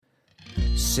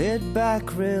Sit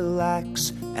back,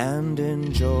 relax, and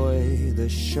enjoy the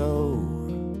show.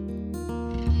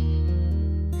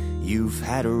 You've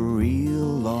had a real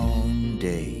long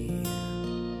day.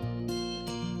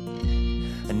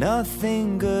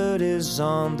 Nothing good is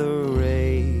on the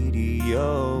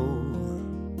radio.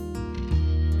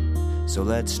 So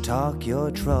let's talk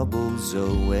your troubles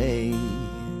away.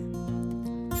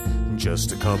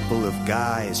 Just a couple of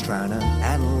guys trying to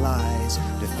analyze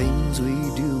the things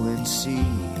we do and see.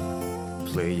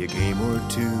 Play a game or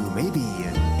two, maybe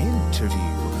an interview.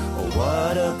 Oh,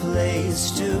 what a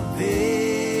place to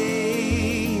be.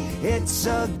 It's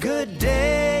a good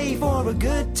day for a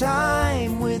good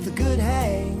time with a good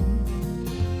hang.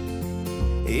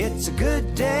 It's a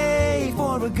good day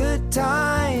for a good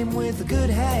time with a good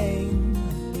hang.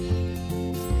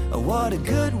 What a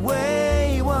good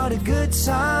way, what a good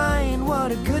sign,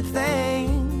 what a good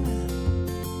thing.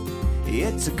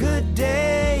 It's a good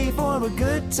day for a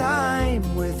good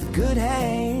time with a good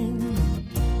hang.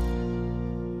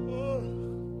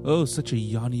 Oh, such a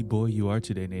yawny boy you are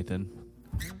today, Nathan.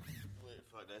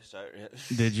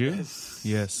 Did you?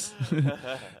 Yes.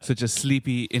 Such a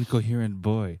sleepy, incoherent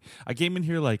boy. I came in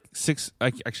here like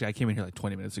I came in here like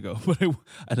 20 minutes ago, but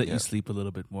I let you sleep a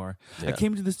little bit more. Yeah. I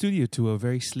came into the studio to a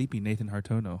very sleepy Nathan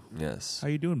Hartono. Yes. How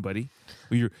you doing, buddy?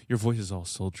 Well, your voice is all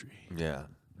sultry. Yeah.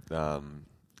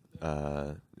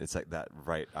 It's like that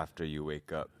right after you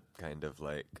wake up, kind of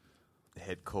like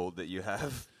head cold that you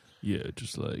have. Yeah,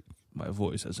 just like my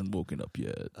voice hasn't woken up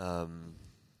yet.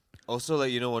 Also,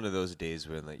 like, you know, one of those days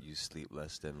when like you sleep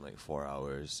less than like 4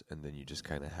 hours, and then you just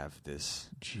kind of have this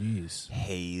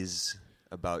haze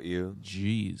about you.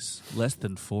 Jeez, less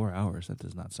than 4 hours. That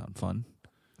does not sound fun.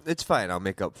 It's fine. I'll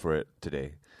make up for it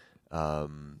today.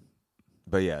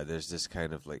 But yeah, there's this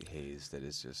kind of like haze that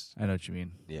is just. I know what you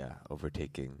mean. Yeah,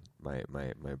 overtaking my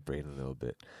brain a little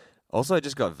bit. Also, I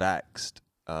just got vaxxed.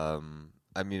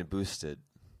 Boosted.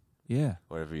 Yeah.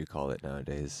 Whatever you call it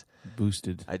nowadays.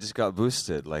 Boosted. I just got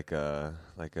boosted like 2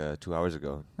 hours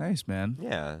ago. Nice, man.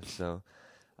 Yeah, so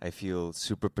I feel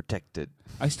super protected.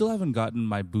 I still haven't gotten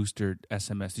my booster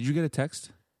SMS. Did you get a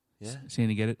text? Yeah. Saying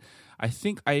to get it? I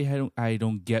think I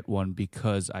don't get one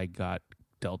because I got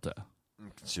Delta.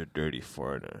 It's your dirty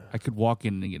foreigner. I could walk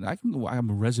in and get it. I'm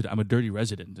a resident. I'm a dirty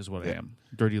resident is what I am.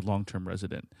 Dirty long-term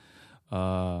resident.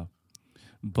 But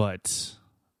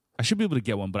I should be able to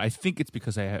get one, but I think it's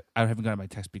because I haven't gotten my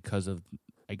text because of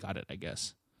I got it, I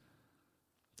guess.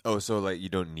 Oh, so like you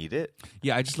don't need it?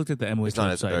 Yeah, I just looked at the MOH It's not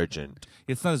website. as urgent.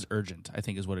 It's not as urgent, I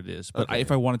think is what it is. But Okay.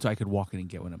 if I wanted to, I could walk in and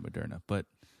get one at Moderna. But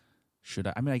should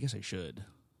I? I mean, I guess I should.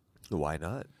 Why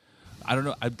not? I don't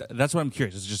know. That's what I'm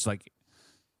curious. It's just like,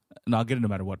 and I'll get it no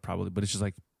matter what probably, but it's just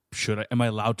like, should I? Am I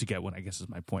allowed to get one? I guess is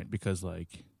my point because like,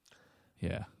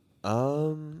 yeah.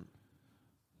 How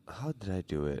did I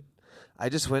do it? I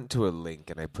just went to a link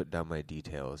and I put down my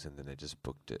details and then I just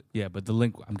booked it. Yeah, but the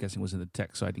link I'm guessing was in the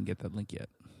text, so I didn't get that link yet.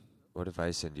 What if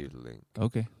I send you the link?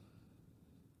 Okay.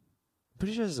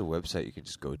 Pretty sure there's a website you can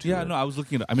just go to. Yeah, no, I was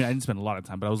looking at. I mean, I didn't spend a lot of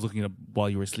time, but I was looking at while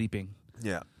you were sleeping.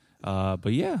 Yeah.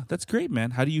 But yeah, that's great,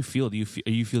 man. How do you feel? Are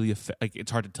you feel the effect? Like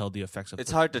it's hard to tell the effects of.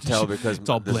 It's hard to tell because it's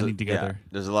all blending together. Yeah,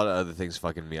 there's a lot of other things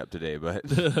fucking me up today, but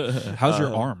how's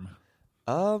your arm?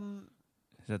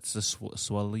 That's the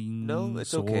swelling. No,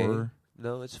 it's sore? okay.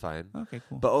 No, it's fine. Okay,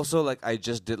 cool. But also, like, I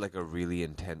just did like a really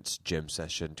intense gym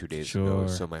session 2 days ago,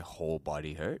 so my whole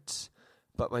body hurts.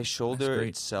 But my shoulder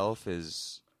itself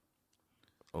is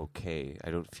okay.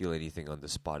 I don't feel anything on the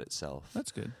spot itself.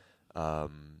 That's good.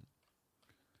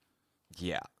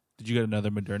 Yeah. Did you get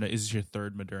another Moderna? Is this your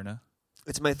third Moderna?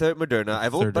 It's my third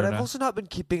Moderna. But I've also not been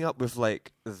keeping up with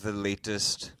like the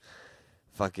latest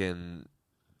fucking,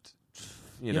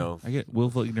 you know. I get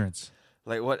willful ignorance.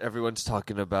 Like what everyone's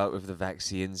talking about with the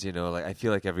vaccines, you know, like I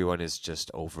feel like everyone is just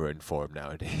over-informed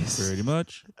nowadays. Pretty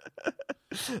much.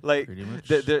 Like Pretty much.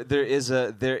 there is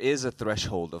a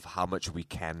threshold of how much we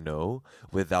can know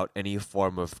without any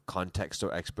form of context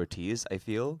or expertise, I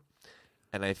feel.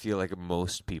 And I feel like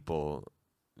most people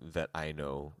that I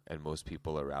know and most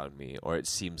people around me, or it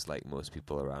seems like most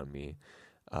people around me,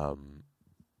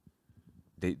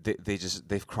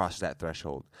 they've crossed that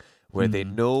threshold where they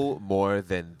know more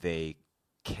than they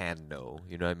can know.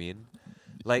 You know what I mean?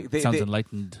 Like Sounds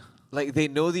enlightened. Like they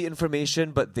know the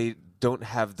information, but they don't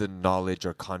have the knowledge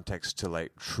or context to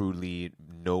like truly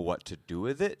know what to do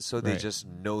with it. So they just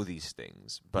know these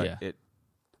things, but it,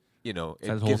 you know, it's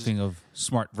that whole thing of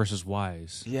smart versus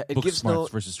wise. Yeah, it Book gives smarts no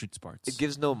versus street smarts. It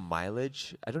gives no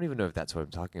mileage. I don't even know if that's what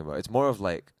I'm talking about. It's more of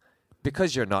like,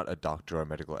 because you're not a doctor or a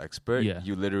medical expert,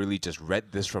 you literally just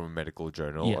read this from a medical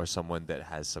journal or someone that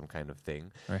has some kind of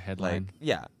thing. Or a headline.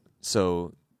 Like,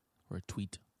 so or a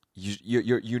tweet.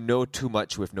 You know too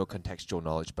much with no contextual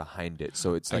knowledge behind it,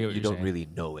 so it's I like get what you you're don't saying. really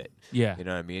know it. Yeah. You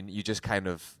know what I mean? You just kind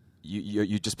of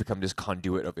you just become this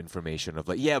conduit of information of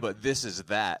like, yeah, but this is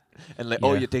that, and like,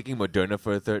 oh, Yeah. you're taking Moderna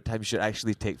for a third time. You should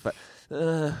actually take.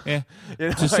 Yeah. You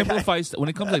know, To simplify, when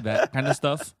it comes like that kind of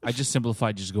stuff, I just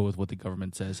simplify. Just go with what the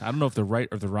government says. I don't know if they're right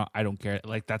or they're wrong. I don't care.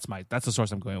 Like that's the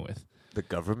source I'm going with. the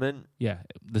government. Yeah,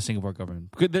 the Singapore government.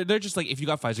 They're just like, if you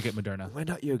got Pfizer, get Moderna. Why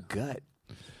not your gut?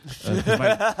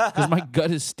 Because my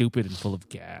gut is stupid and full of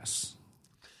gas.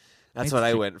 That's It's what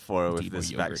I cheap. went for Eat with more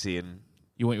this yogurt. vaccine.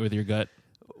 You went with your gut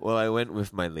Well, I went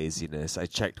with my laziness. I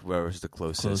checked where was the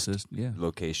closest. Yeah,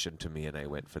 location to me, and I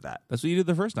went for that. that's what you did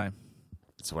the first time.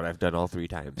 It's what I've done all 3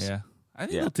 times. Yeah, I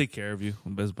think Yeah. they'll take care of you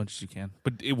as much as you can.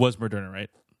 But it was Moderna, right?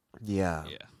 Yeah.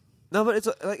 Yeah. No, but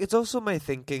it's also my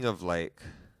thinking of like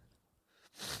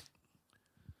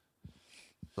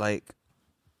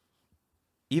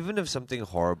even if something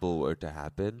horrible were to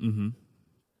happen, Mm-hmm.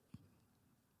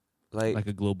 Like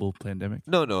a global pandemic.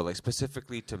 no, like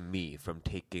specifically to me from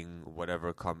taking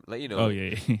whatever Oh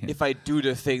yeah, yeah. if I do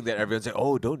the thing that everyone's like,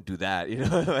 oh, don't do that, you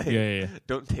know, like, Yeah.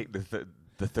 don't take the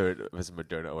third as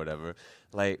Moderna or whatever.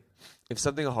 Like, if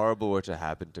something horrible were to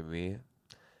happen to me,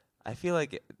 I feel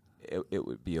like it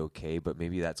would be okay, but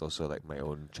maybe that's also like my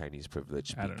own Chinese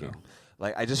privilege I speaking. don't know.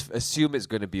 Like, I just assume it's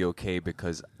going to be okay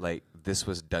because like this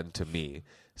was done to me,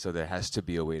 so there has to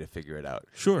be a way to figure it out.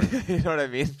 Sure, You know what I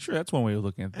mean? sure. That's one way of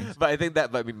looking at things. But I think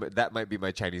that might be my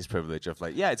Chinese privilege of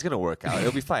like, yeah, it's gonna work out.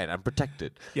 It'll be fine. I'm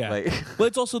protected. Yeah, Like, but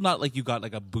it's also not like you got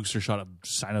like a booster shot of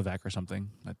Sinovac or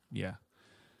something. Yeah,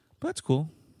 but that's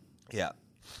cool. yeah.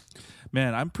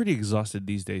 Man, I'm pretty exhausted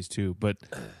these days too, but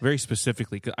very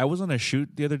specifically, 'cause I was on a shoot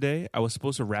the other day. I was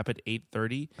supposed to wrap at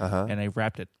 8:30, and I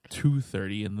wrapped at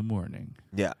 2:30 in the morning.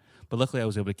 Yeah. But luckily, I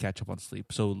was able to catch up on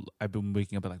sleep. So I've been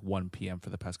waking up at like 1 p.m. for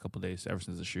the past couple of days, ever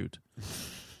since the shoot.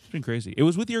 It's been crazy. It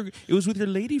was with your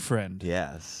lady friend.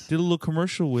 Yes. Did a little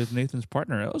commercial with Nathan's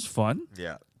partner. That was fun.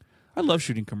 Yeah. I love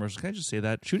shooting commercials. Can I just say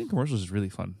that shooting commercials is really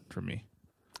fun for me.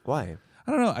 Why?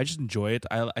 I don't know. I just enjoy it.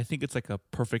 I think it's like a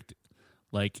perfect,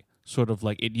 like, sort of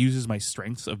like, it uses my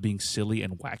strengths of being silly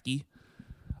and wacky.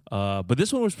 But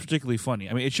this one was particularly funny.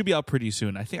 I mean, it should be out pretty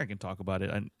soon. I think I can talk about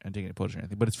it. I'm taking a photo or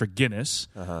anything, but it's for Guinness,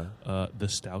 the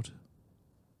stout.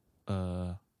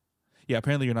 Yeah,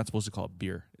 apparently you're not supposed to call it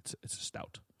beer. It's a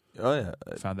stout. Oh yeah,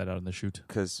 I found that out in the shoot.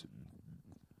 because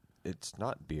it's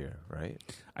not beer, right?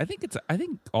 I think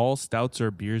all stouts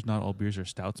are beers. Not all beers are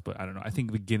stouts, but I don't know. I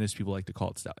think the Guinness people like to call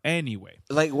it stout. Anyway,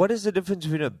 Like, what is the difference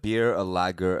between a beer, a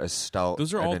lager, a stout,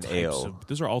 those are all and an types ale?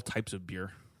 those are all types of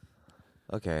beer.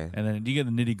 Okay. And then you get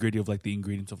the nitty gritty of like the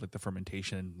ingredients of like the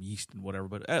fermentation and yeast and whatever.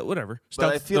 But whatever.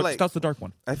 But I feel like- stout's the dark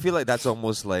one. I feel like that's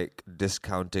almost like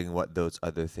discounting what those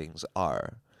other things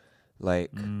are.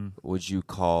 Like, would you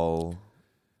call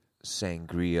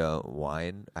sangria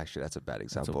wine? Actually, that's a bad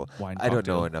example. wine I don't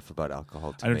know cocktail. enough about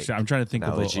alcohol to I make understand. I'm trying to think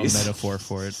of a analogies. metaphor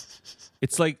for it.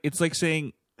 It's like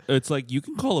saying it's like you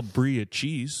can call a brie a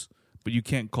cheese, but you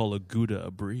can't call a Gouda a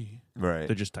brie. Right.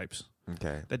 They're just types.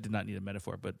 Okay. That did not need a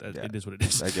metaphor, but Yeah. it is what it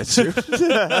is. I get you.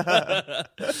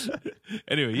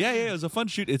 Anyway, yeah, it was a fun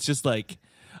shoot. It's just like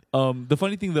the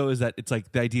funny thing though is that it's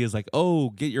like the idea is like, oh,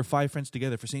 get your 5 friends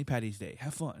together for St. Patty's Day,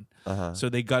 have fun. So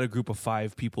they got a group of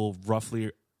 5 people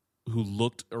roughly who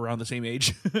looked around the same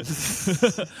age.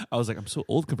 I was like, I'm so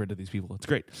old compared to these people. It's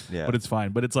great, Yeah. but it's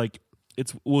fine. But it's like,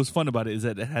 what was fun about it is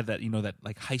that it had that, that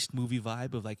like heist movie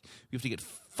vibe of like you have to get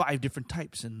 5 different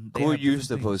types and they Who are have you different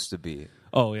things. supposed to be?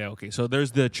 Oh yeah, okay. So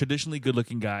there's the traditionally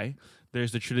good-looking guy.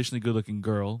 There's the traditionally good-looking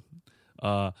girl.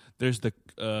 There's the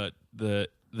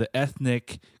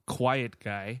ethnic quiet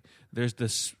guy. There's the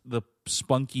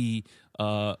spunky,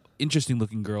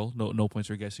 interesting-looking girl. No points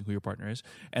for guessing who your partner is.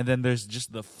 And then there's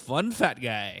just the fun fat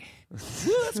guy.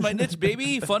 Woo, that's my niche,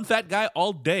 baby. Fun fat guy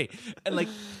all day. And like,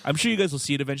 I'm sure you guys will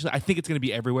see it eventually. I think it's gonna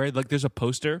be everywhere. Like, there's a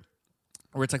poster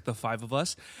where it's like the 5 of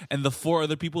us, and the 4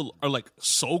 other people are like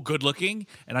so good looking,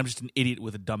 and I'm just an idiot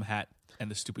with a dumb hat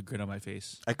and a stupid grin on my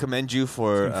face. I commend you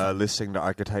for listing the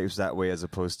archetypes that way as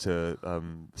opposed to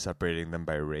separating them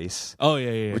by race, Oh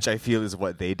yeah. which I feel is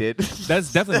what they did.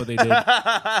 That's definitely what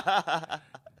they did.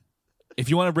 If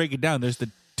you want to break it down, there's the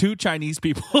 2 Chinese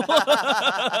people,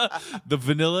 the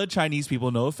vanilla Chinese people.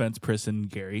 No offense, Pris and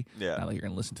Gary. Yeah. Not like you're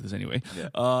gonna listen to this anyway.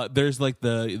 Yeah. There's like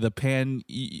the pan.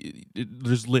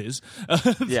 There's Liz.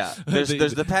 Yeah, there's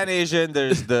the Pan Asian,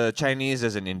 there's the Chinese,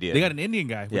 there's an Indian. They got an Indian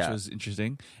guy, which Yeah. was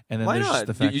interesting, and then Why there's not? just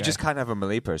the fat You guy. just can't have a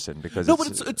Malay person because No, but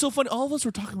it's so funny. All of us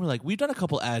were talking. We're like, we've done a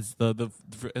couple ads. And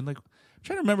like, I'm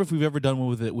trying to remember if we've ever done one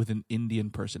with an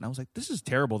Indian person. I was like, this is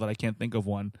terrible that I can't think of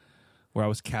one where I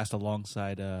was cast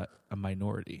alongside a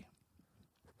minority.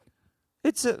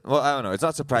 It's I don't know. It's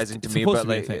not surprising It's to me, supposed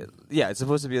but to be a like, thing. yeah, it's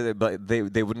supposed to be. But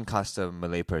they wouldn't cast a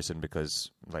Malay person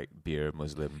because like beer,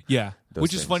 Muslim. Yeah, Those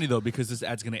which is things. funny though because this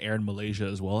ad's going to air in Malaysia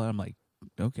as well. And I'm like,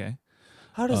 okay,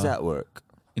 How does that work?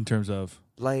 in terms of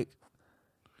Like,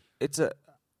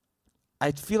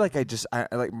 I feel like I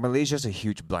like Malaysia's a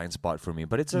huge blind spot for me,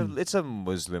 but it's a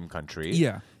Muslim country.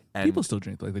 yeah, and people still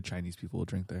drink, like the Chinese people will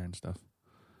drink there and stuff.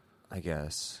 I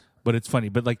guess. But it's funny.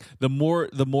 But like the more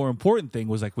important thing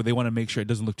was like they want to make sure it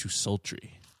doesn't look too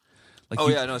sultry. Like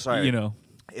sorry. You know,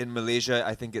 In Malaysia,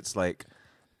 I think it's like,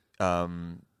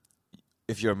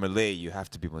 if you're Malay, you have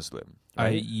to be Muslim.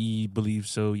 Right? I believe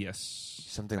so. Yes,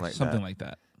 Something like something that. like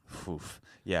that. Oof.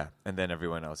 Yeah, and then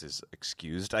everyone else is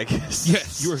excused, I guess.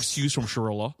 Yes, you were excused from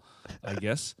Sharia law, I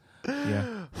guess.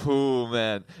 Yeah. Oh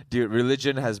man, dude,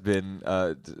 religion has been.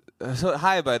 So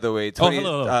hi, by the way.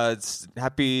 Hello.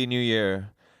 Happy New Year,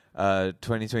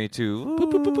 2022. Poo,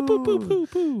 poo, poo, poo, poo, poo,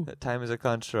 poo. That time is a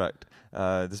construct.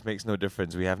 This makes no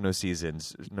difference. We have no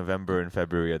seasons. November and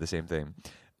February are the same thing.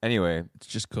 Anyway, It's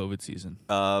just COVID season.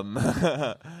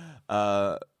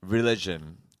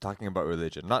 religion. Talking about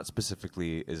religion, not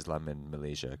specifically Islam in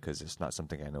Malaysia, because it's not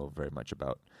something I know very much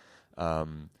about.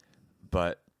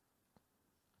 But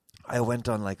I went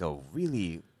on like a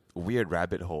really weird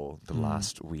rabbit hole the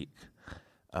last week,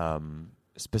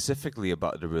 specifically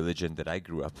about the religion that I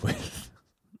grew up with,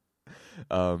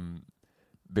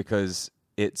 because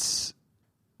it's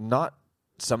not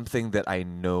something that I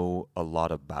know a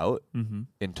lot about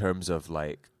in terms of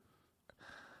like,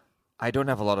 I don't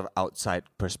have a lot of outside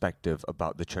perspective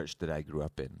about the church that I grew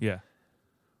up in. Yeah.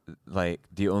 Like,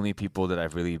 the only people that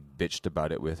I've really bitched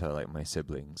about it with are like my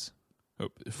siblings.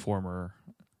 Former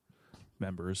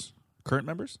members, current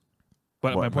members.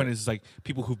 But What, my point my- is like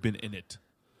people who've been in it.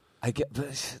 I get,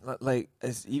 but like,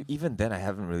 even then, I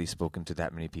haven't really spoken to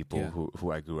that many people Yeah.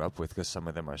 who I grew up with, because some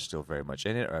of them are still very much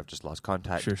in it, or I've just lost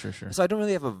contact. Sure. So I don't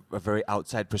really have a very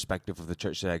outside perspective of the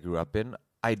church that I grew up in.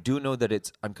 I do know that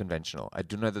it's unconventional. I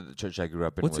do know that the church I grew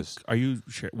up in Are you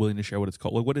willing to share what it's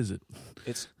called? What is it?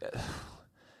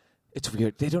 It's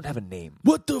weird. They don't have a name.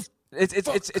 What the?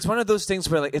 It's one of those things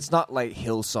where like it's not like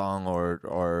Hillsong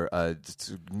or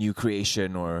New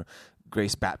Creation or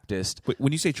Grace Baptist. Wait,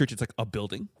 when you say church, it's like a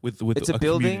building with It's a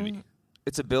building. community.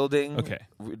 It's a building. Okay.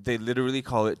 They literally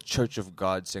call it Church of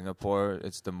God Singapore.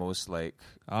 It's the most like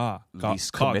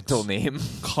least cogs. committal name.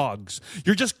 Cogs.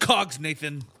 You're just cogs,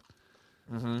 Nathan.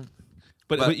 Mm-hmm.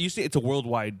 But you say it's a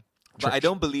worldwide church. But I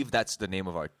don't believe that's the name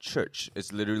of our church.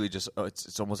 It's literally just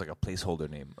it's almost like a placeholder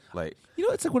name. Like, You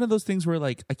know, it's like one of those things where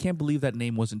like I can't believe that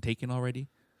name wasn't taken already.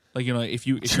 Like, you know, if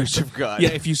you Church of God. Yeah,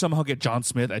 if you somehow get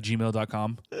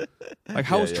johnsmith@gmail.com. Like,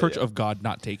 how is Church of God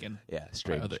not taken? yeah, by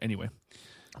strange. Anyway.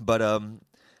 But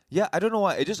yeah, I don't know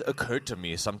why. It just occurred to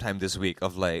me sometime this week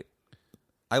of like,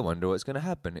 I wonder what's gonna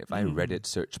happen if I Reddit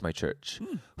search my church.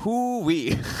 Who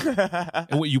we?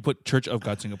 And what you put Church of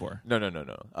God Singapore. No.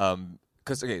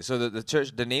 Because okay, so the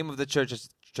church, the name of the church is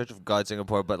Church of God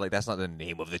Singapore, but like that's not the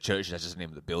name of the church. That's just the name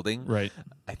of the building, Right.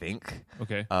 I think.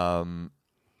 Okay.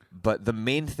 But the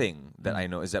main thing that I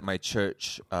know is that my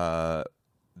church,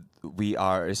 we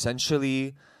are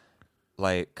essentially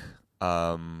like,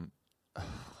 man,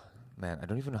 I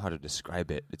don't even know how to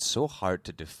describe it. It's so hard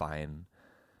to define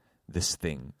this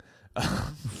thing.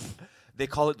 They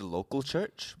call it the local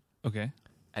church, Okay.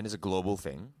 and it's a global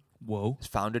thing. Whoa. It's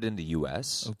founded in the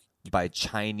U.S. by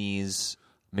Chinese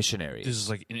missionaries. This is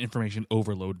like an information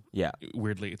overload. Yeah.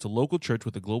 Weirdly, it's a local church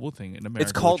with a global thing in America.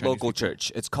 It's called with Chinese local people.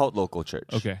 church. It's called local church.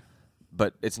 Okay.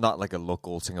 But it's not like a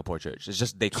local Singapore church. It's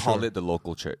just they call Sure. it the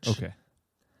local church. Okay.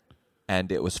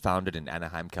 And it was founded in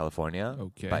Anaheim, California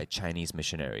Okay. by Chinese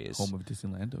missionaries. Home of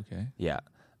Disneyland. Okay. Yeah.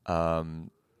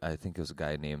 I think it was a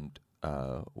guy named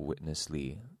Witness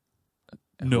Lee.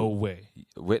 No way.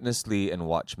 Witness Lee and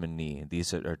Watchman Nee.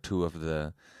 These are two of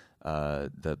the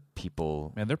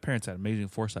people. Man, their parents had amazing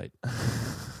foresight.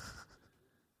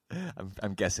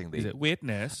 I'm guessing Is they. it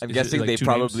Witness? I'm Is it, guessing like, they two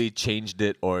probably names? changed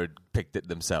it or picked it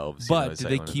themselves. But It's did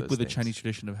like they one of keep those with the things. Chinese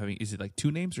tradition of having? Is it like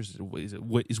two names, or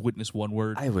is Witness one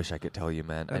word? I wish I could tell you,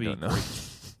 man. That'd I be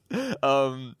don't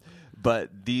know.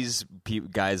 But these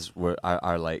guys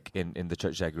are like in the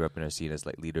church that I grew up in are seen as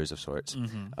like leaders of sorts.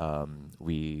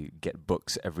 We get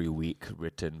books every week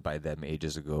written by them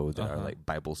ages ago that are like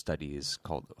Bible studies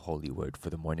called Holy Word for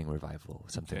the Morning Revival,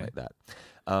 something Okay. like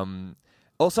that.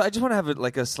 Also, I just want to have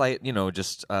like a slight,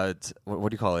 just what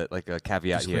do you call it? Like a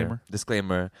caveat here,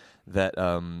 disclaimer that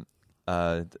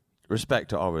respect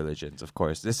to all religions, of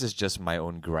course. This is just my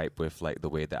own gripe with like the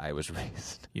way that I was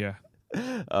raised. Yeah.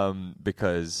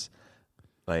 Because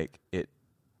like it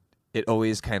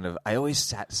always kind of, I always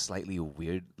sat slightly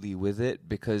weirdly with it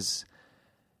because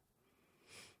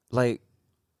like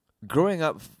growing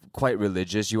up quite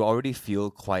religious, you already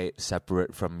feel quite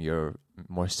separate from your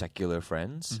more secular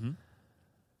friends. Mm-hmm.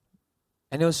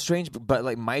 And it was strange, but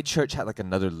like my church had like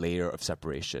another layer of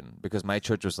separation because my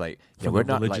church was like, yeah, From we're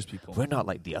the not religious like people. we're not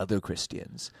like the other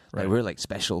Christians. Right. Like we're like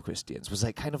special Christians. Was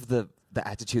like kind of the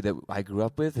attitude that I grew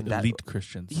up with, and that Elite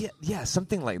Christians. yeah,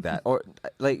 something like that. Or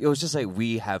like it was just like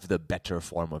we have the better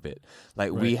form of it.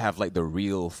 Like we Right. have like the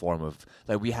real form of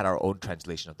like we had our own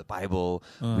translation of the Bible.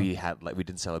 We had like we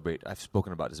didn't celebrate. I've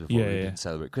spoken about this before. Yeah, we yeah. didn't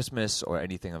celebrate Christmas or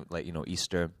anything of, like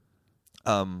Easter.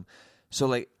 So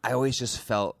like I always just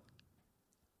felt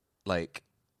like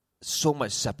so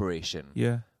much separation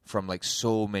Yeah. from like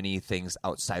so many things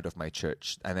outside of my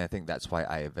church, and I think that's why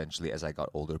I eventually, as I got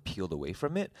older, peeled away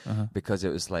from it because it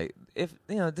was like, if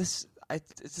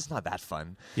it's just not that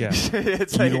fun. Yeah.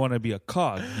 It's You like, don't want to be a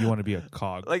cog. You want to be a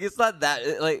cog. like it's not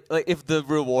that like if the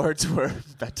rewards were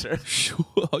better, Sure.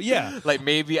 Yeah. like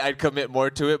maybe I'd commit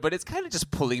more to it, but it's kind of just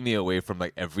pulling me away from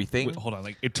like everything. Wait, hold on.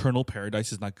 Like eternal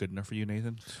paradise is not good enough for you,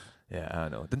 Nathan? Yeah, I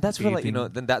don't know. Then that's where like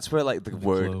Bathing then that's where like the in the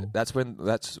word glow that's when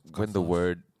the love.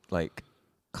 word like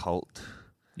cult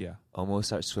Yeah. almost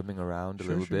starts swimming around a Sure,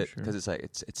 little sure, bit sure. because it's like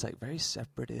it's like very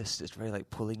separatist. It's very like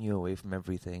pulling you away from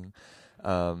everything.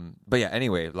 But yeah,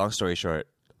 anyway, long story short,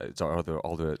 it's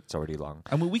already long.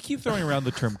 I mean, we keep throwing around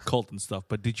the term cult and stuff,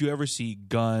 but did you ever see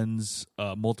guns,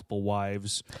 multiple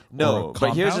wives? or No, a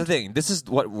but here's the compound? thing. This is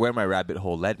where my rabbit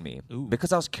hole led me Ooh.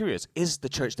 because I was curious. Is the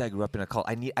church that I grew up in a cult?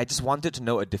 I just wanted to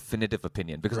know a definitive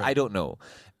opinion because Right. I don't know.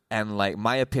 And like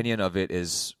my opinion of it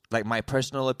is like my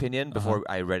personal opinion before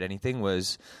I read anything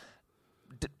was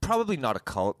probably not a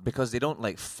cult because they don't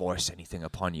like force anything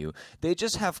upon you. They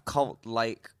just have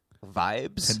cult-like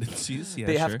vibes. Tendencies? Yeah,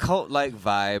 They sure. have cult-like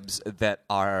vibes that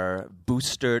are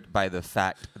boosted by the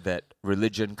fact that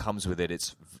religion comes with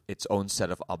its own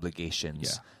set of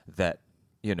obligations that,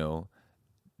 you know,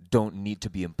 don't need to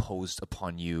be imposed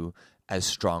upon you as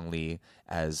strongly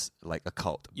as like a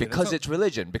cult. Yeah, that's Because how- it's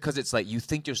religion. Because it's like you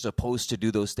think you're supposed to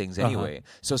do those things anyway.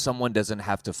 So someone doesn't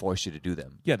have to force you to do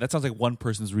them. Yeah, that sounds like one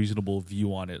person's reasonable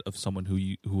view on it of someone who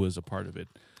was a part of it.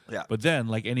 Yeah. But then,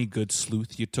 like any good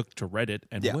sleuth, you took to Reddit,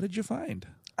 and Yeah. what did you find?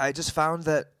 I just found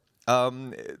that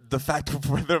the fact of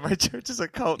whether my church is a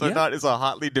cult or Yeah. not is a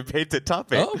hotly debated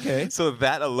topic. Oh, okay. So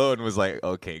that alone was like,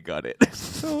 okay, got it.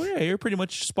 So yeah, you're pretty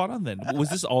much spot on then. Was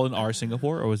this all in our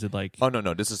Singapore, or was it like? Oh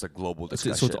no, this is a global So it's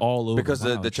discussion. all over. Because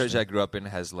Wow, the church interesting. I grew up in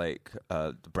has like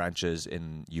branches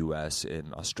in U.S.,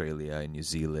 in Australia, in New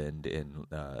Zealand, in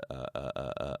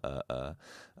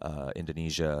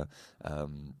Indonesia,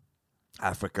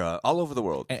 Africa, all over the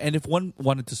world. And if one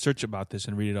wanted to search about this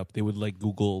and read it up, they would like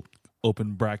Google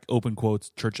open quotes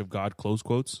Church of God close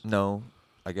quotes. No,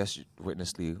 I guess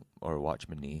Witness Lee or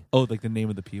Watchman Nee. Oh, like the name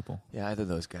of the people. Yeah, either of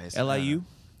those guys. LIU,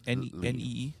 Lee.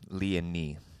 NEE. Lee and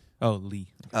Nee. Oh, Lee.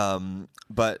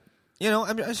 But you know,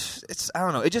 I mean, I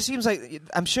don't know. It just seems like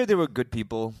I'm sure they were good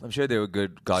people. I'm sure they were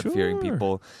good, God-fearing Sure.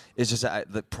 people. It's just that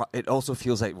it also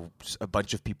feels like a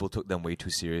bunch of people took them way too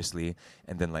seriously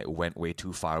and then like went way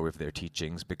too far with their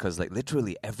teachings because like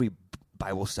literally every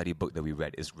Bible study book that we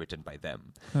read is written by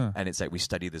them, and it's like we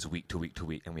study this week to week to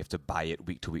week, and we have to buy it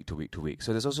week to week to week to week.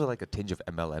 So there's also like a tinge of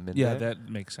MLM in Yeah, there. that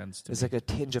makes sense to There's me. like a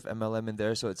tinge of MLM in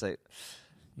there. So it's like,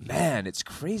 man, it's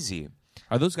crazy.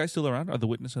 Are those guys still around? Are the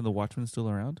Witness and the Watchman still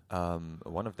around?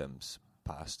 One of them's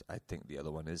passed. I think the other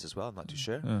one is as well. I'm not too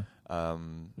sure.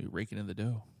 You're raking in the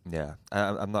dough. Yeah,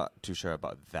 I'm not too sure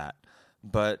about that.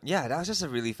 But yeah, that was just a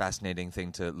really fascinating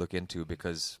thing to look into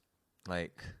because,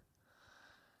 like,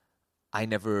 I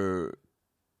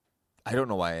don't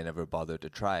know why I never bothered to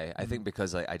try. I think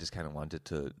because I just kind of wanted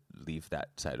to leave that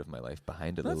side of my life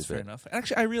behind a That's little fair bit. enough.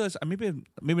 Actually, I realize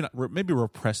maybe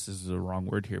repressed is the wrong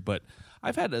word here, but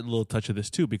I've had a little touch of this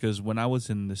too because when I was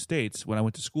in the States, when I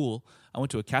went to school, I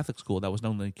went to a Catholic school that was not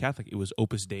only Catholic, it was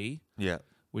Opus Dei, Yeah.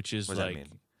 which is What does that like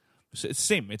mean? so it's the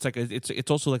same. It's like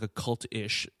it's also like a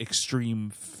cult-ish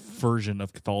extreme version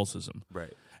of Catholicism,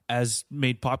 Right. as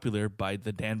made popular by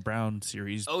the Dan Brown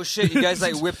series. Oh shit! You guys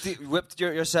like whipped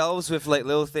yourselves with like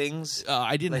little things.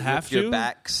 I didn't like have whipped to your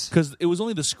backs, because it was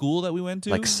only the school that we went to.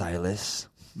 like Silas.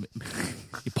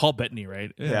 Paul Bettany,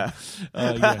 right? Yeah.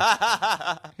 Yeah.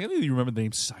 I can't believe you remember the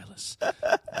name Silas.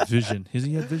 Vision.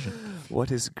 He had vision.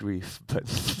 What is grief? But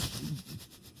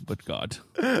But God.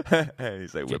 and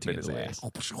he's like Getting whipping in his the way.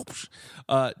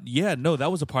 ass. Yeah, no,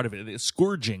 that was a part of it.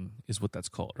 Scourging is what that's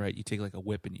called, right? You take like a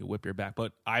whip and you whip your back.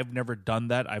 But I've never done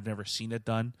that. I've never seen it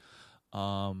done.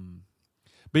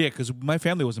 But yeah, because my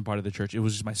family wasn't part of the church. It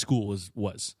was just my school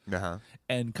was. Uh-huh.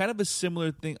 And kind of a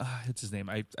similar thing. What's his name?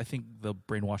 I think the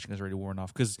brainwashing has already worn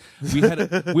off because we had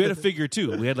a figure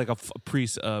too. We had like a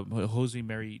priest, Jose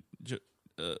Mary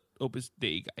Opus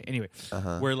Dei guy. Anyway,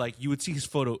 where like you would see his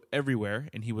photo everywhere,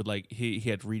 and he would like he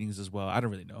had readings as well. I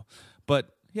don't really know,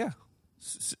 but yeah,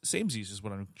 samesies is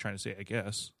what I'm trying to say, I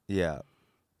guess. Yeah.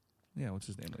 Yeah, what's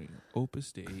his name? Like,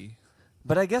 Opus Dei.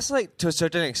 But I guess, like, to a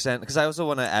certain extent, because I also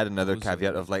want to add another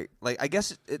caveat of, like I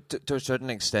guess to a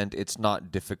certain extent, it's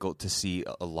not difficult to see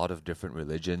a lot of different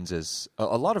religions as,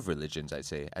 a lot of religions, I'd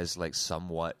say, as, like,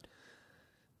 somewhat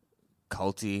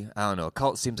culty. I don't know.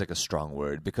 Cult seems like a strong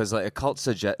word, because, like, a cult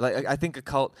I think a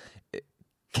cult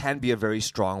can be a very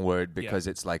strong word, because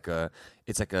it's like an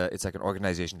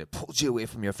organization that pulls you away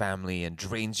from your family and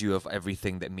drains you of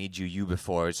everything that made you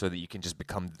before, so that you can just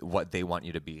become what they want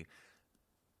you to be.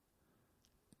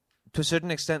 To a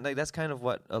certain extent, like, that's kind of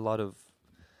what a lot of,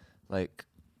 like,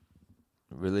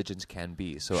 religions can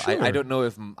be. So Sure. I don't know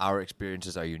if our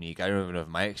experiences are unique. I don't even know if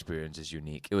my experience is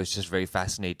unique. It was just very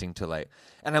fascinating to, like,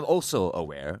 and I'm also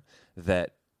aware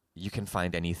that you can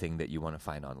find anything that you want to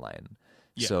find online.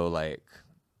 Yeah. So, like,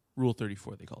 Rule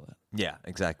 34, they call that. yeah,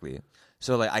 exactly.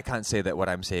 So, like, I can't say that what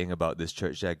I'm saying about this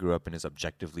church that I grew up in is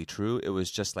objectively true. It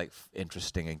was just, like,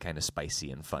 interesting and kind of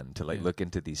spicy and fun to, like, look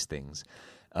into these things.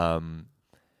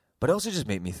 But it also just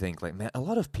made me think, like, man, a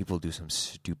lot of people do some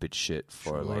stupid shit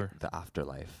for like the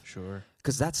afterlife. Sure.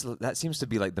 Because that seems to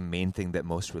be like the main thing that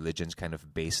most religions kind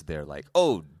of base their, like,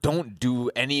 oh, don't do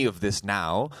any of this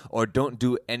now, or don't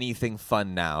do anything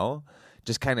fun now.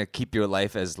 Just kind of keep your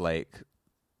life as, like,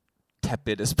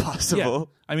 tepid as possible.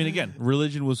 Yeah. I mean, again,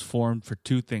 religion was formed for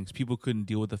two things. People couldn't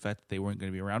deal with the fact that they weren't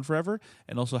going to be around forever,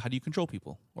 and also how do you control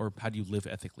people, or how do you live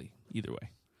ethically? Either way.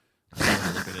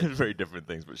 Very different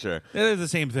things, but sure. It is the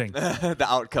same thing. The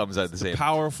outcomes are the same.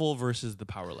 Powerful versus the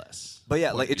powerless. But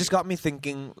yeah, like, it just got me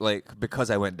thinking, like, because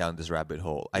I went down this rabbit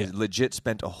hole, I legit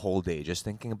spent a whole day just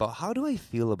thinking about how do I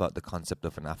feel about the concept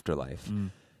of an afterlife.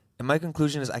 And my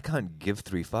conclusion is I can't give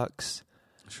 3 fucks.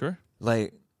 Sure.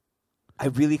 Like, I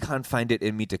really can't find it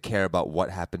in me to care about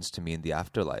what happens to me in the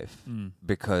afterlife,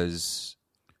 because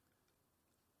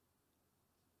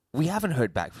we haven't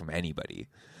heard back from anybody.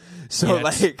 So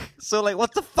like,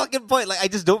 what's the fucking point? Like, I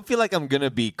just don't feel like I'm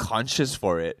gonna be conscious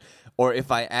for it, or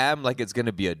if I am, like, it's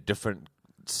gonna be a different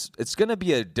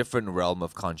realm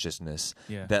of consciousness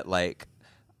that, like,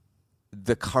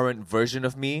 the current version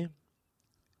of me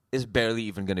is barely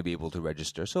even gonna be able to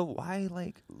register. So why,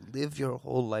 like, live your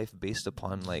whole life based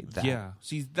upon, like, that? Yeah.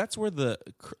 See, that's where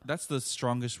that's the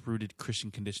strongest rooted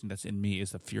Christian condition that's in me,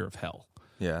 is the fear of hell.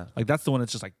 Yeah. Like, that's the one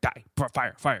that's just like, die,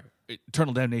 fire,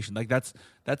 eternal damnation. Like, that's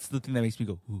the thing that makes me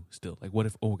go, ooh, still. Like, what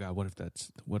if, oh God, what if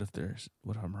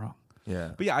I'm wrong?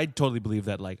 Yeah. But yeah, I totally believe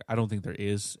that. Like, I don't think there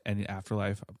is any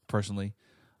afterlife, personally.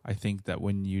 I think that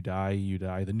when you die,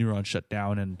 the neurons shut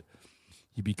down and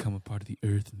you become a part of the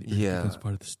earth, and the earth becomes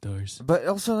part of the stars. But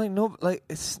also, like,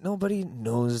 nobody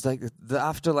knows. Like, the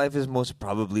afterlife is most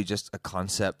probably just a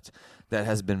concept that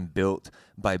has been built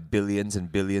by billions and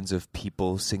billions of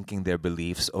people sinking their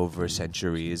beliefs over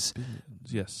centuries.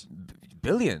 Yes.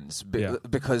 Billions.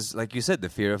 Because, like you said, the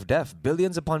fear of death.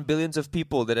 Billions upon billions of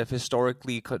people that have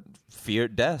historically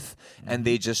feared death. And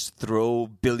they just throw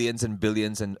billions and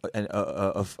billions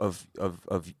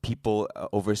of people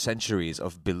over centuries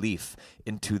of belief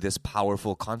into this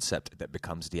powerful concept that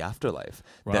becomes the afterlife.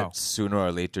 Wow. That sooner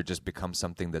or later just becomes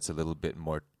something that's a little bit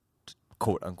more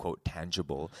quote-unquote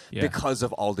tangible because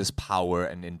of all this power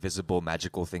and invisible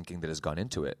magical thinking that has gone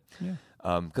into it. Yeah.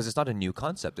 Because it's not a new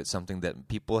concept. It's something that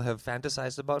people have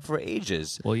fantasized about for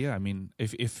ages. Well, yeah, I mean,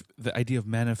 if the idea of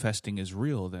manifesting is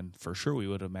real, then for sure we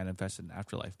would have manifested an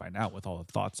afterlife by now with all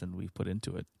the thoughts and we've put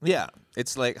into it. Yeah.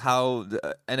 It's like how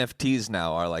the NFTs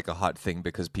now are like a hot thing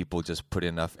because people just put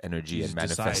enough energy and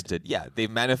manifested. Yeah, they've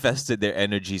manifested their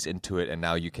energies into it, and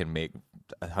now you can make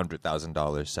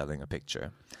 $100,000 selling a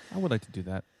picture. I would like to do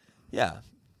that. Yeah.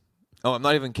 Oh, I'm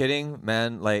not even kidding,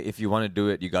 man. Like, if you want to do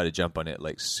it, you got to jump on it,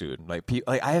 like, soon. Like,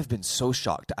 I have been so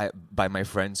shocked by my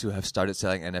friends who have started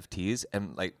selling NFTs,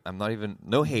 and, like, I'm not even,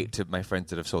 no hate to my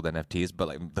friends that have sold NFTs, but,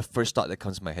 like, the first thought that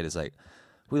comes to my head is, like,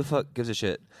 who the fuck gives a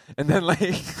shit? And then,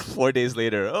 like, 4 days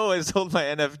later, oh, I sold my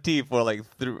NFT for, like,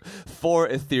 4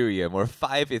 Ethereum or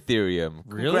 5 Ethereum.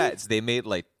 Really? Congrats. They made,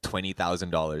 like,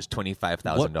 $20,000,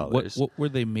 $25,000. What were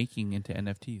they making into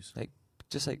NFTs? Like,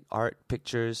 just like art,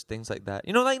 pictures, things like that.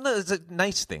 You know, like, no, it's like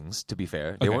nice things, to be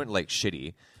fair. They weren't like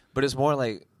shitty, but it's more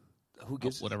like, who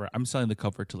gives whatever. I'm selling the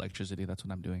cover to electricity. That's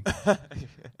what I'm doing.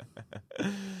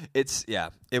 It's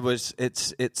a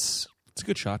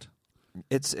good shot.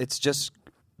 It's It's just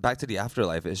back to the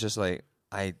afterlife. It's just like,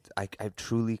 I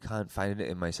truly can't find it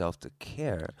in myself to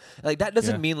care. Like, that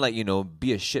doesn't mean, like, you know,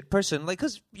 be a shit person. Like,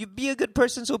 because you be a good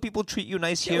person so people treat you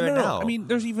nice here and now. I mean,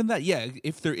 there's even that. Yeah,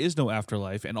 if there is no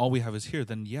afterlife and all we have is here,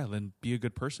 then be a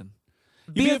good person.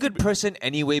 Be a good person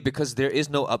anyway, because there is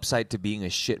no upside to being a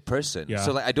shit person. Yeah.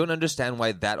 So, like, I don't understand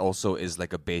why that also is,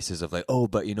 like, a basis of, like, oh,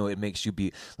 but, you know, it makes you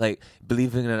be, like,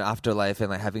 believing in an afterlife and,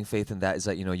 like, having faith in that is,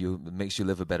 like, you know, it makes you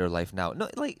live a better life now. No,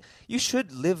 like, you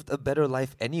should live a better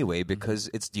life anyway, because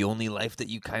it's the only life that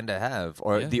you kind of have,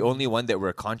 or the only one that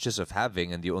we're conscious of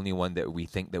having, and the only one that we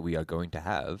think that we are going to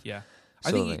have. Yeah. So,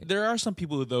 I think like, there are some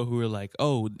people, though, who are like,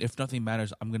 oh, if nothing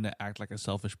matters, I'm going to act like a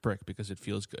selfish prick because it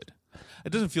feels good.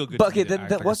 It doesn't feel good. But to me okay, to then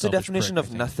act like a what's the selfish definition prick, of I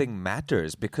think. nothing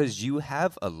matters? Because you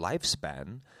have a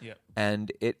lifespan,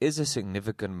 and it is a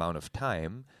significant amount of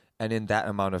time, and in that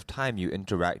amount of time, you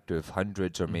interact with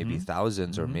hundreds or maybe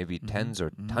thousands or maybe tens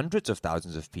or hundreds of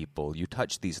thousands of people. You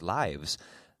touch these lives.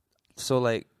 So,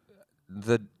 like,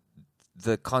 the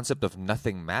concept of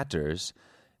nothing matters,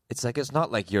 it's like, it's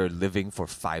not like you're living for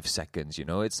 5 seconds, you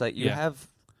know? It's like you have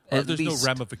Or there's no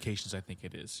ramifications, I think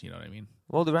it is. You know what I mean?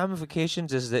 Well, the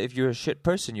ramifications is that if you're a shit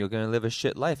person, you're going to live a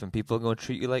shit life, and people are going to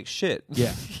treat you like shit.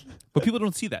 Yeah. But people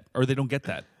don't see that, or they don't get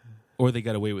that, or they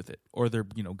got away with it, or they're,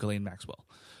 you know, Ghislaine Maxwell.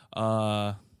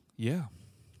 Yeah.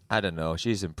 I don't know.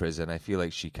 She's in prison. I feel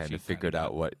like she kind of figured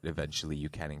out what eventually you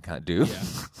can and can't do. Yeah.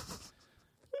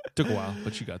 Took a while,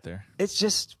 but she got there. It's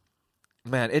just,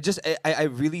 man, I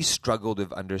really struggled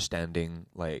with understanding,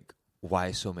 like,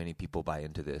 why so many people buy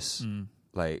into this.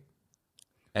 Like,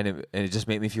 and it just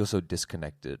made me feel so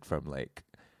disconnected from, like,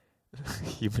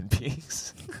 human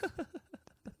beings.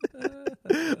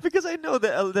 Because I know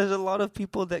that there's a lot of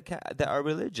people that are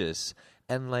religious,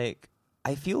 and, like,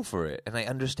 I feel for it and I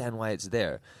understand why it's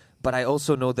there. But I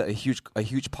also know that a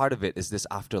huge part of it is this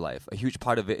afterlife. A huge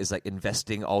part of it is, like,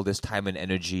 investing all this time and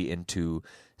energy into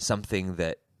something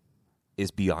that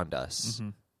is beyond us,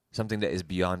 something that is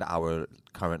beyond our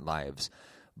current lives.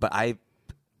 But I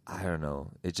don't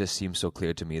know. It just seems so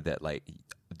clear to me that, like,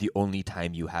 the only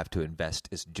time you have to invest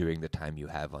is during the time you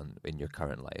have in your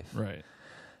current life. Right.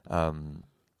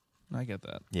 I get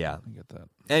that. Yeah. I get that.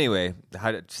 Anyway,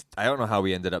 I don't know how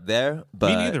we ended up there, but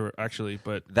me neither, actually.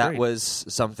 But that great. was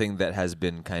something that has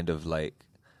been kind of, like,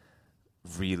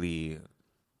 really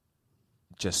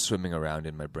just swimming around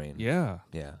in my brain. Yeah.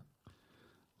 Yeah.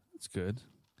 That's good.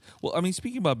 Well, I mean,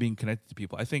 speaking about being connected to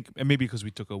people, I think, and maybe because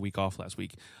we took a week off last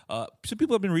week, some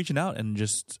people have been reaching out and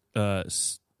just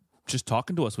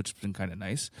talking to us, which has been kind of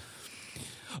nice.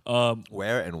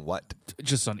 Where and what?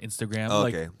 Just on Instagram. Oh,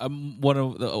 okay. Like, one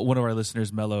of our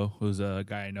listeners, Mello, who's a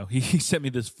guy I know, he sent me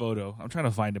this photo. I'm trying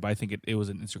to find it, but I think it was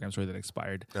an Instagram story that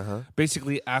expired.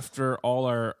 Basically, after all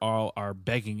our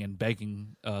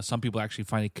begging, some people actually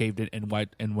finally caved in and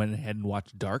went ahead and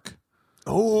watched Dark.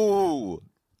 Oh.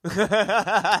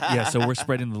 Yeah, so we're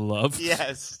spreading the love.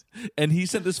 Yes. And he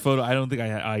sent this photo. I don't think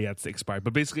it's expired,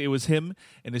 but basically it was him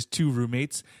and his two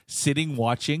roommates sitting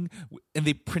watching, and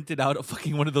they printed out a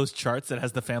fucking one of those charts that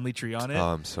has the family tree on it. Oh,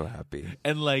 I'm so happy.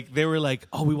 And, like, they were like,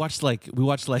 "Oh, we watched like."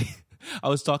 I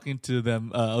was talking to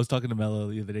them. I was talking to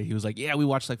Mello the other day. He was like, "Yeah, we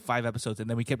watched like 5 episodes, and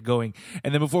then we kept going,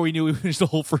 and then before we knew, we finished the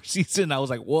whole first season." I was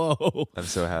like, "Whoa!" I'm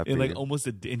so happy. In like almost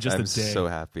a day. I'm so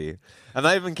happy. I'm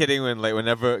not even kidding.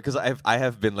 Whenever, because I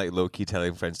have been, like, low key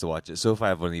telling friends to watch it. So far,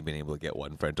 I've only been able to get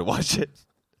one friend to watch it.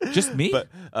 Just me? But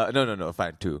no,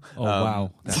 fine, 2. Oh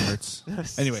wow, that hurts.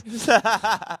 Anyway,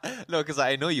 no, because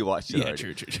I know you watched it. Yeah,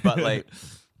 already. true. But, like,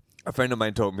 a friend of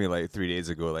mine told me, like, 3 days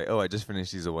ago, like, "Oh, I just finished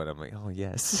season 1." I'm like, "Oh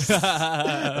yes."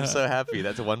 I'm so happy.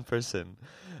 That's one person.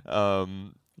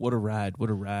 What a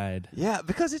ride! Yeah,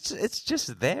 because it's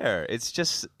just there. It's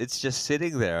just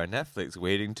sitting there on Netflix,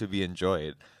 waiting to be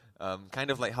enjoyed.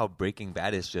 Kind of like how Breaking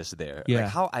Bad is just there. Yeah. Like,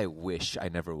 how I wish I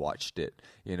never watched it.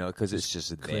 You know, because it's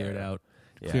just Clear there. it out.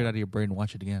 Yeah. Clear it out of your brain and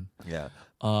watch it again. Yeah.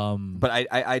 But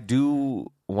I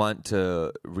do want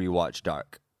to rewatch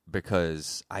Dark,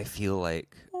 because I feel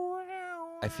like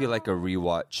a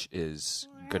rewatch is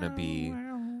gonna be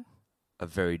a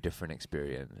very different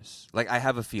experience. Like, I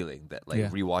have a feeling that,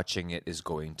 like, rewatching it is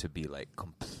going to be, like,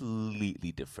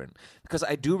 completely different, because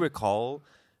I do recall,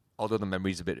 although the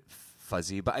memory's a bit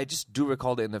fuzzy, but I just do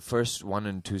recall that in the first 1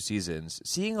 and 2 seasons,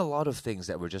 seeing a lot of things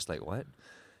that were just like, what?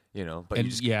 You know, but you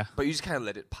just kind of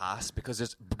let it pass,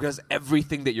 because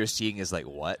everything that you're seeing is like,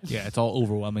 what? Yeah, it's all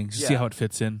overwhelming. Just see how it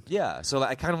fits in. Yeah, so, like,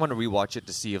 I kind of want to rewatch it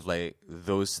to see if, like,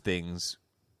 those things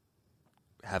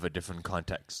have a different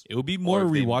context. It would be more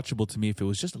rewatchable to me if it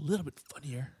was just a little bit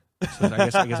funnier. So I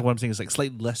guess what I'm saying is, like,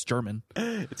 slightly less German.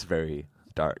 It's very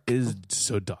dark. It is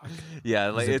so dark. Yeah,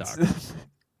 like, it's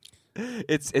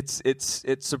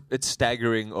it's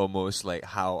staggering almost like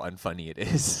how unfunny it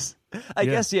is. I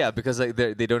guess because like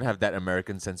they don't have that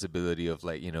American sensibility of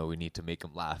like, you know, we need to make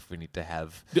them laugh. We need to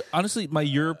have. Honestly, my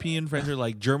European friends are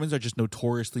like, Germans are just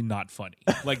notoriously not funny.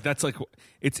 Like that's like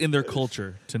it's in their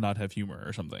culture to not have humor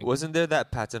or something. Wasn't there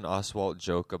that Patton Oswalt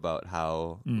joke about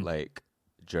how like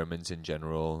Germans in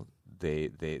general they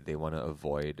want to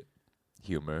avoid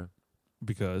humor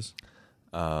Because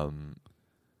fuck,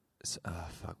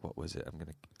 what was it? I'm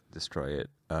gonna destroy it.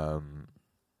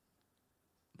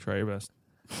 try your best.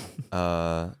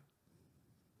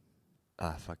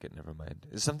 Fuck it, never mind.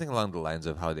 It's something along the lines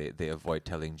of how they avoid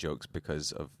telling jokes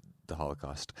because of the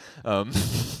Holocaust.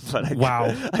 But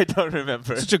I don't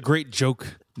remember. Such a great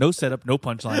joke. No setup, no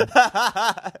punchline.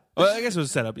 Well, I guess it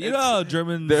was setup. You know,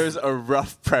 Germans. There's a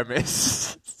rough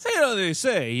premise. You know, they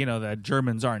say, you know, that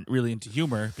Germans aren't really into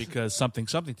humor because something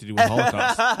to do with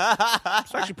Holocaust.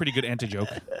 It's actually a pretty good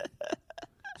anti-joke.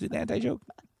 Is it an anti-joke?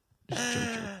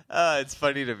 It's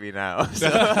funny to me now.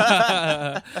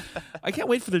 I can't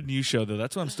wait for the new show, though.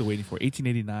 That's what I'm still waiting for.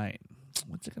 1889.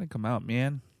 When's it going to come out,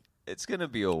 man? It's going to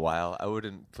be a while. I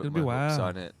wouldn't put my hopes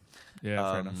on it.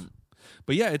 Yeah, fair enough.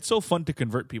 But yeah, it's so fun to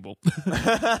convert people.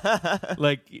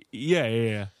 Like,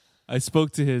 yeah. I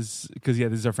spoke to his, because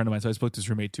this is our friend of mine, so I spoke to his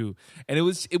roommate too, and it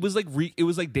was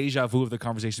like deja vu of the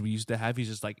conversation we used to have. He's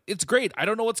just like, it's great. I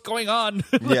don't know what's going on.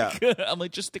 I'm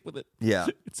like, just stick with it. Yeah,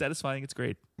 it's satisfying. It's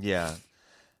great. Yeah,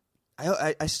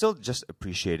 I still just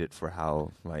appreciate it for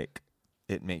how like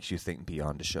it makes you think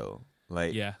beyond the show.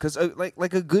 Like, because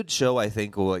like a good show, I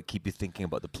think will like keep you thinking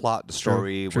about the plot, the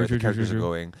story, where the characters are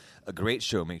going. A great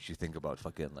show makes you think about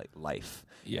fucking like life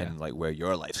and like where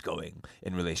your life's going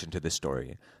in relation to this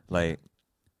story. Like,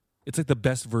 it's like the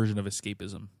best version of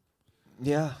escapism.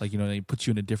 Yeah, like, you know, it puts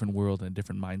you in a different world and a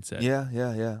different mindset. Yeah,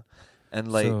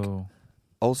 and like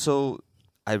also,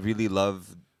 I really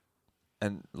love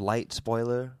and light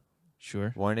spoiler.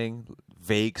 Sure. Warning,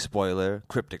 vague spoiler,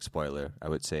 cryptic spoiler, I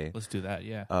would say. Let's do that,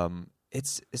 yeah.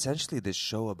 It's essentially this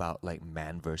show about like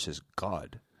man versus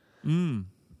God.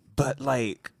 But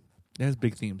like it has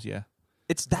big themes, yeah.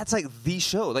 That's like the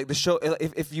show. Like the show,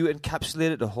 if you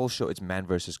encapsulated the whole show, it's man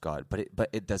versus God. But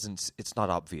it doesn't. It's not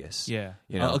obvious. Yeah,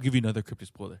 you know? I'll give you another cryptic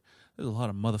spoiler. There's a lot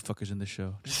of motherfuckers in this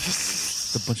show.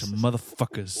 It's a bunch of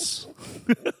motherfuckers.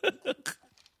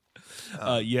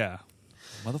 Yeah,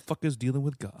 motherfuckers dealing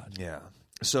with God. Yeah.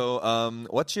 So,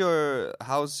 what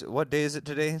day is it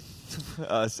today? It's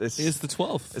the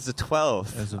 12th. It's the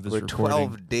 12th. As of this We're recording.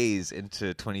 12 days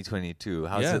into 2022.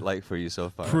 How's it like for you so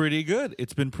far? Pretty good.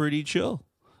 It's been pretty chill.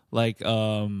 Like,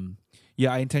 I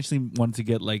intentionally wanted to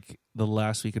get like the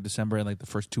last week of December and like the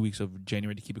first 2 weeks of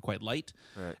January to keep it quite light,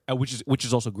 right. Which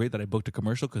is also great that I booked a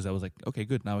commercial because I was like, okay,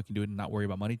 good. Now I can do it and not worry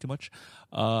about money too much.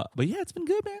 But yeah, it's been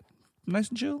good, man. Nice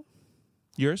and chill.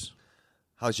 Yours?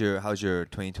 How's your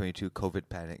 2022 COVID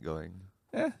panic going?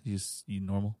 You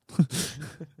normal.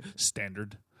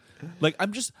 Standard. Like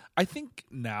I think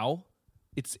now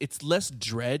it's less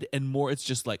dread and more it's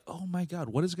just like, oh my God,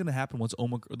 what is going to happen once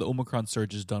the Omicron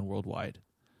surge is done worldwide?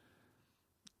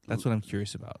 That's what I'm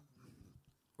curious about.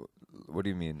 What do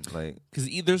you mean? Like, because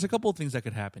there's a couple of things that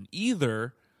could happen.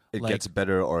 Either it gets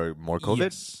better or more COVID.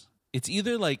 Yes. It's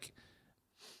either like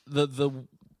the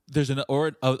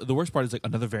worst part is like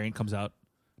another variant comes out.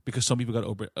 Because some people got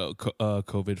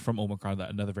COVID from Omicron,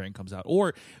 that another variant comes out.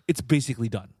 Or it's basically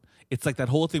done. It's like that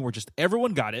whole thing where just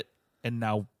everyone got it, and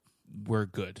now we're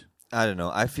good. I don't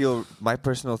know. I feel my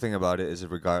personal thing about it is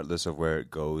regardless of where it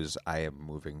goes, I am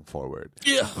moving forward.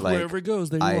 Yeah, like, wherever it goes,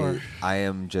 there you are. I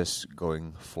am just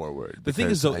going forward. The thing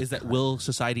is, though, is that will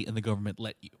society and the government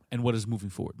let you? And what does moving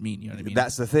forward mean? You know what I mean?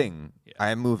 That's the thing. Yeah. I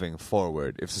am moving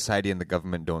forward. If society and the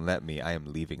government don't let me, I am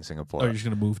leaving Singapore. Oh, you're just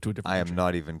going to move to a different country. I am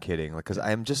not even kidding. Because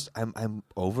I'm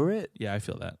over it. Yeah, I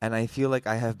feel that. And I feel like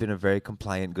I have been a very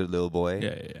compliant, good little boy.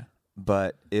 Yeah.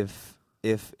 But if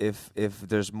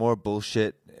there's more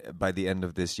bullshit by the end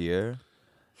of this year,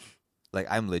 like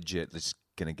I'm legit just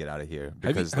gonna get out of here.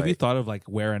 Because have you thought of like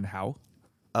where and how?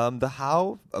 The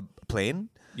how, plane.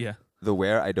 Yeah. The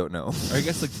where, I don't know. Or I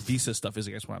guess like visa stuff is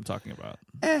I guess what I'm talking about.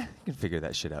 You can figure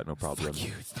that shit out, no problem. Fuck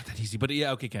you, it's not that easy. But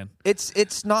yeah, okay, Ken.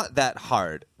 It's not that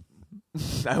hard.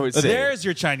 I would say. There's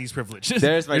your Chinese privilege.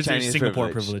 There's my Chinese Singapore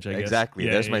privilege. I guess. Exactly.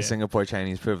 There's my Singapore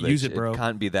Chinese privilege. Use it, bro. It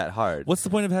can't be that hard. What's the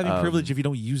point of having privilege if you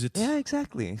don't use it? Yeah,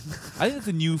 exactly. I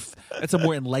think that's a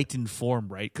more enlightened form,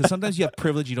 right? Because sometimes you have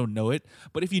privilege, you don't know it.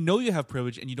 But if you know you have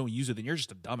privilege and you don't use it, then you're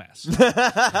just a dumbass.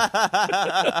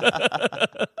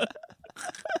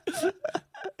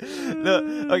 No,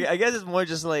 okay, I guess it's more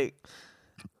just like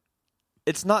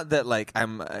it's not that like I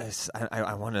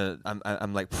want to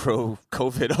I'm like pro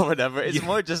COVID or whatever. It's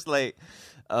more just like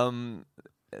I'm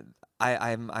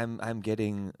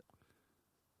getting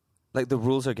like the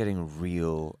rules are getting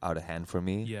real out of hand for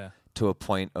me. Yeah. To a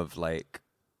point of like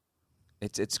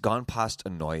it's gone past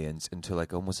annoyance into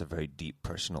like almost a very deep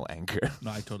personal anger. No,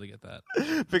 I totally get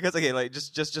that. Because okay, like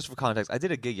just for context, I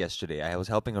did a gig yesterday. I was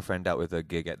helping a friend out with a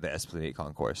gig at the Esplanade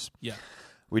Concourse. Yeah.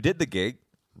 We did the gig.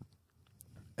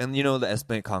 And you know the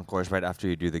Esplanade Concourse, right after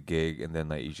you do the gig, and then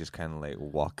like you just kind of like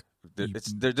walk.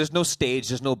 There's no stage,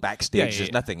 there's no backstage,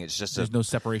 there's nothing. It's just there's no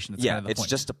separation. That's kind of the point.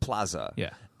 just a plaza.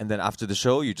 Yeah. And then after the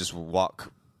show, you just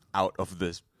walk out of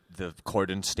the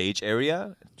cordon stage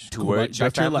area towards your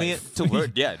family,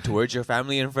 towards your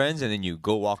family and friends, and then you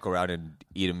go walk around and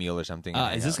eat a meal or something.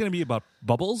 Is this going to be about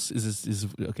bubbles? Is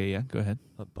okay? Yeah, go ahead.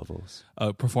 What bubbles?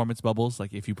 Performance bubbles.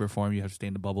 Like if you perform, you have to stay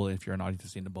in the bubble. If you're an audience, to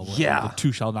stay in the bubble. Yeah. The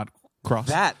two shall not cross.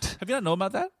 That. Have you not known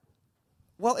about that?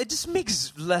 Well, it just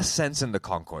makes less sense in the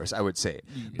concourse, I would say,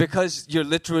 because you're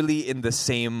literally in the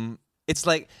same. It's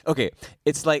like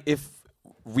if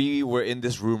we were in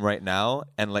this room right now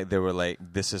and like they were like,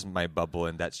 this is my bubble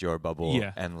and that's your bubble,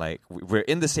 and like we're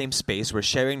in the same space, we're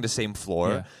sharing the same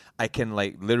floor. I can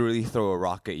like literally throw a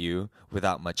rock at you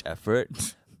without much effort.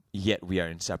 Yet we are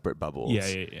in separate bubbles.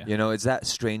 Yeah. You know, it's that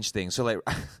strange thing. So like,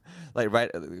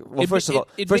 first of all,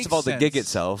 the gig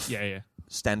itself. Yeah.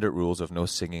 Standard rules of no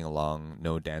singing along,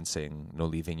 no dancing, no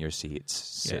leaving your seats,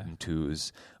 sit in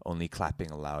twos, only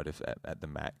clapping aloud if at the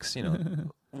max. You know,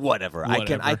 whatever.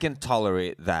 I can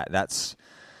tolerate that. That's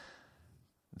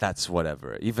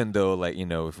whatever. Even though, like, you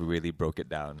know, if we really broke it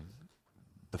down,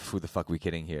 who the fuck we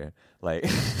kidding here? Like,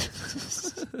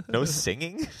 no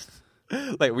singing.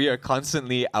 Like we are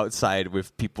constantly outside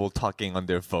with people talking on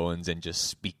their phones and just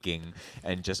speaking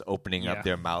and just opening up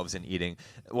their mouths and eating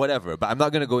whatever. But I'm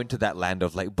not going to go into that land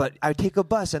of like, but I take a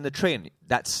bus and the train.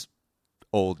 That's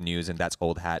old news and that's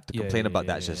old hat. To complain about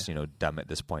that's just, you know, dumb at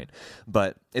this point.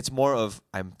 But it's more of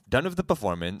I'm done with the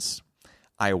performance.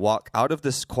 I walk out of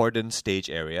this cordon stage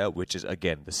area, which is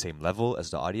again the same level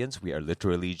as the audience. We are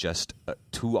literally just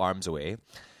 2 arms away.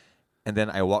 And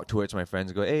then I walk towards my friends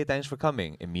and go, hey, thanks for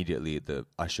coming. Immediately, the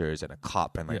ushers and a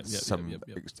cop and like some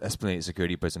Esplanade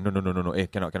security person, no, hey,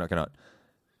 cannot. I'm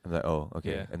like, oh,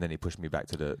 okay. Yeah. And then he pushed me back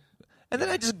to the... And then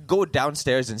I just go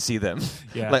downstairs and see them.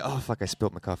 Like, oh, fuck, I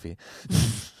spilled my coffee.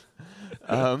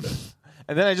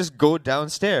 And then I just go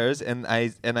downstairs and I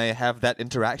have that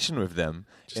interaction with them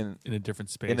in a different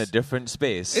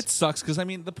space. It sucks because I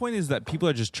mean the point is that people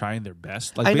are just trying their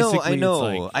best. Like I know.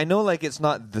 Like, I know. Like it's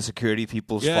not the security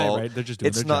people's fault. Right. They're just doing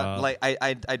it's their not job. like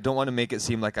I don't want to make it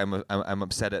seem like I'm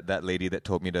upset at that lady that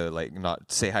told me to like not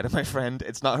say hi to my friend.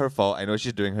 It's not her fault. I know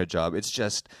she's doing her job. It's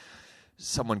just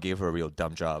someone gave her a real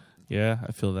dumb job. Yeah,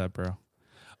 I feel that, bro.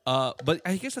 But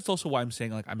I guess that's also why I'm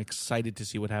saying like I'm excited to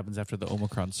see what happens after the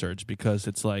Omicron surge because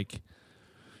it's like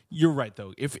you're right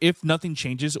though. If nothing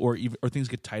changes or things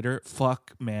get tighter,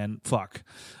 fuck.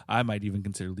 I might even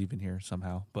consider leaving here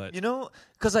somehow. But you know,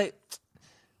 because like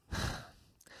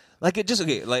it just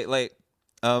okay.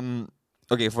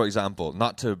 For example,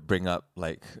 not to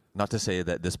say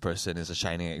that this person is a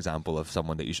shining example of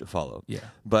someone that you should follow. Yeah,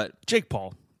 but Jake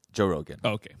Paul, Joe Rogan.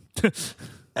 Oh, okay.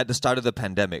 At the start of the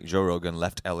pandemic, Joe Rogan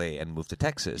left LA and moved to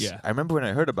Texas. Yeah. I remember when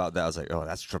I heard about that, I was like, oh,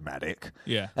 that's dramatic.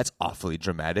 Yeah. That's awfully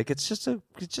dramatic. It's just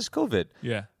COVID.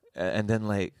 Yeah. And then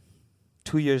like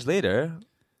 2 years later,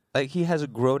 like he has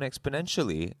grown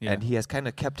exponentially and he has kind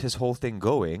of kept his whole thing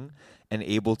going and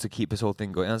able to keep his whole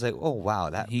thing going. And I was like, oh,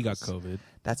 wow. He got COVID.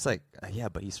 That's like, yeah,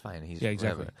 but he's fine. He's exactly.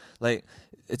 Whatever. Like,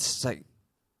 it's like,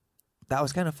 that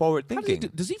was kind of forward thinking.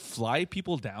 Does he fly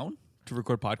people down to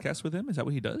record podcasts with him? Is that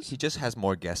what he does? He just has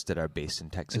more guests that are based in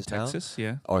Texas now. Texas,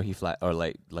 yeah. Or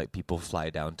like people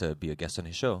fly down to be a guest on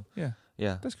his show. Yeah.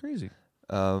 Yeah. That's crazy.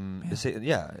 They say,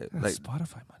 like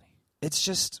Spotify money. It's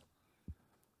just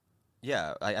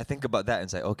I think about that and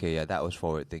say, okay, yeah, that was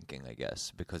forward thinking, I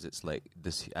guess, because it's like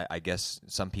this. I guess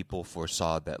some people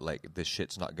foresaw that like this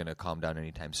shit's not gonna calm down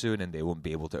anytime soon, and they won't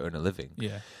be able to earn a living.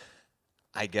 Yeah.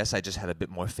 I guess I just had a bit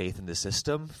more faith in the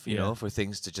system, you know, for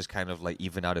things to just kind of like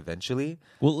even out eventually.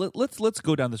 Well, let's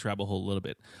go down this rabbit hole a little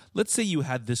bit. Let's say you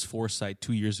had this foresight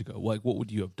 2 years ago. Like, what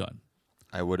would you have done?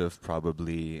 I would have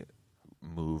probably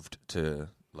moved to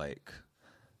like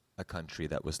a country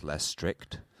that was less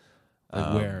strict.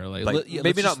 Like where?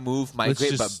 Maybe not move,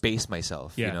 migrate, but base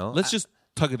myself. Yeah. You know, let's just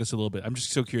tug at this a little bit. I'm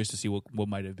just so curious to see what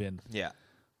might have been. Yeah.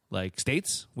 Like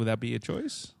States, would that be a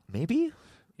choice? Maybe.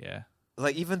 Yeah.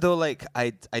 like even though like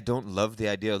I don't love the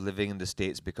idea of living in the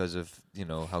States because of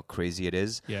how crazy it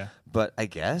is. Yeah. But I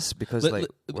guess because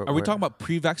are we talking about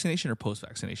pre-vaccination or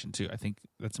post-vaccination too? I think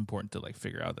that's important to like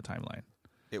figure out the timeline.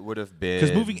 It would have been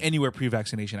because moving anywhere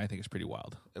pre-vaccination, I think, is pretty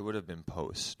wild. It would have been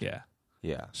post. Yeah.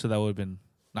 Yeah. So that would have been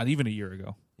not even a year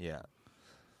ago. Yeah. So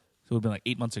it would have been like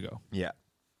 8 months ago. Yeah.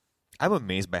 I'm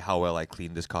amazed by how well I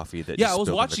cleaned this coffee. That yeah, just I was spilled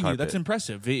on the watching you. That's carpet.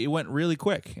 impressive. It went really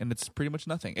quick, and it's pretty much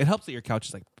nothing. It helps that your couch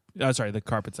is like, the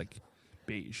carpet's like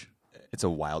beige. It's a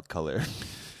wild color.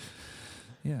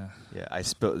 Yeah. Yeah, I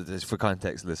spilled. For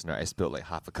context, listener, I spilled like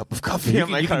half a cup of coffee on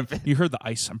my carpet. You heard the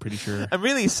ice, I'm pretty sure. I'm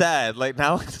really sad. Like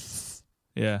now,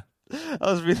 Yeah.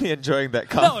 I was really enjoying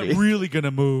that Now coffee. I'm really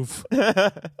gonna move.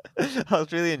 I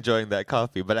was really enjoying that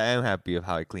coffee, but I am happy of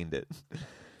how I cleaned it.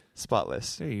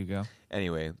 Spotless. There you go.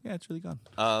 Anyway, Yeah, it's really gone.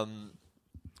 um,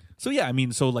 So yeah, I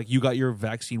mean, so like you got your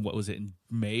vaccine. What was it, in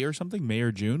May or something? May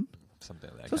or June? something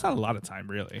like that. So it's not a lot of time,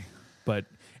 really. But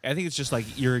I think it's just like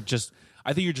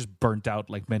I think you're just burnt out,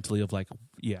 like mentally, of like,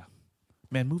 yeah,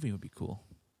 man, moving would be cool.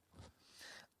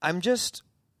 I'm just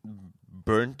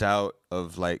burnt out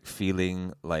of like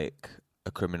feeling like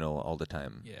a criminal all the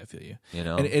time. Yeah, I feel you. You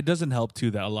know, And it doesn't help too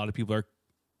that a lot of people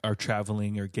are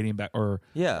traveling or getting back or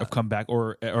have come back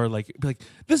or like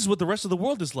this is what the rest of the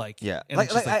world is like. Yeah, And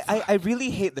like it's just I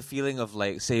really hate the feeling of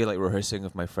like say like rehearsing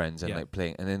with my friends and Yeah. like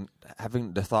playing and then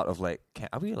having the thought of like,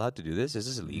 are we allowed to do this? Is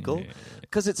this illegal? Yeah.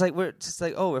 Because it's like we're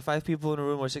 5 people in a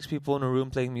room or 6 people in a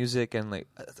room playing music and like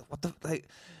what the like.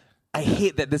 I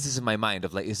hate that this is in my mind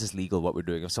of like, is this legal what we're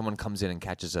doing? If someone comes in and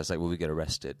catches us, like, will we get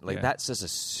arrested? Like Yeah. that's just a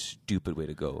stupid way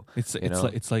to go. It's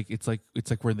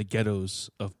like we're in the ghettos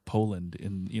of Poland,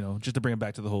 in just to bring it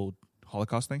back to the whole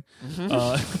Holocaust thing.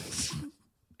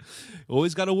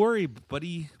 Always got to worry,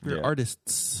 buddy. We're Yeah.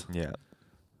 artists. Yeah.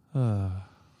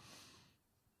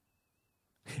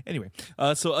 Anyway,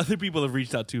 so other people have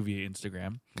reached out too via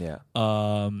Instagram. Yeah.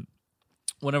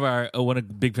 One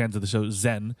of big fans of the show,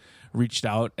 Zen, reached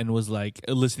out and was like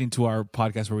listening to our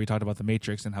podcast where we talked about The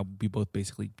Matrix and how we both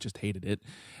basically just hated it.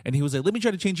 And he was like, let me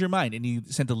try to change your mind. And he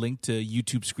sent a link to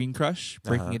YouTube Screen Crush,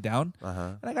 breaking it down.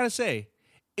 And I got to say,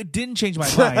 it didn't change my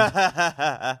mind.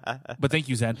 But thank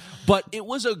you, Zen. But it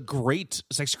was a great,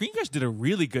 it's like Screen Crush did a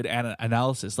really good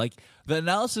analysis. Like the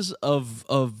analysis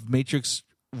of Matrix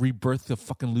Rebirth, the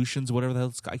fucking Lucians, whatever the hell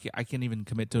it's called. I can't even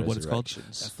commit to what it's called.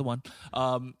 Resurrections. That's the one.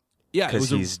 Yeah, it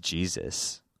Because was he's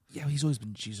Jesus. yeah, he's always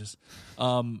been Jesus.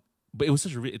 But it was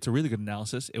it's a really good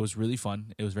analysis. It was really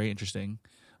fun. It was very interesting.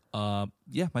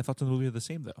 Yeah, my thoughts on the movie are the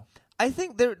same though. I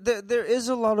think there is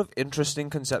a lot of interesting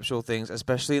conceptual things,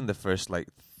 especially in the first like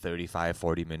 35,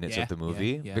 40 minutes Yeah, of the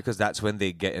movie, yeah. because that's when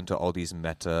they get into all these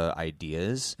meta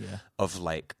ideas Yeah. of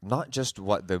like not just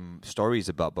what the story is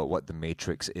about, but what the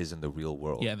Matrix is in the real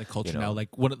world. Yeah, and the culture you know? now, like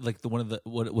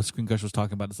what Screen Crush was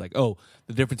talking about is like, oh,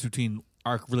 the difference between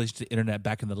our relation to the internet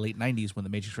back in the late '90s when the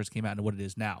Matrix first came out and what it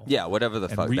is now. Yeah, whatever the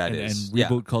fuck that is. and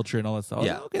reboot culture and all that stuff.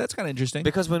 Yeah. Okay, that's kind of interesting.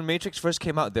 Because when Matrix first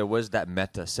came out, there was that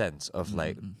meta sense of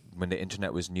like when the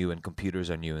internet was new and computers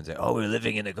are new and say, oh, we're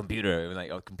living in a computer. And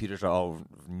like, oh, computers are all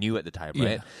new at the time,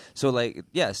 right? Yeah. So like,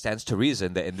 yeah, it stands to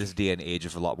reason that in this day and age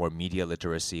with a lot more media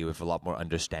literacy, with a lot more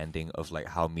understanding of like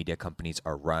how media companies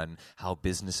are run, how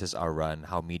businesses are run,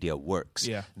 how media works,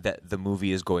 Yeah. that the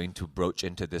movie is going to broach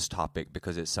into this topic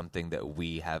because it's something that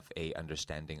we have a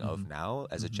understanding of now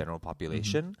as a general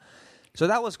population. So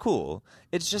that was cool.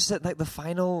 It's just that like the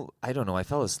final, I don't know, I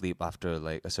fell asleep after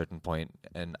like a certain point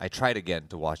and I tried again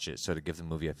to watch it so to give the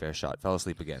movie a fair shot. Fell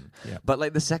asleep again. Yeah. But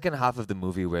like the second half of the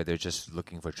movie where they're just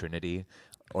looking for Trinity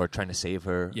or trying to save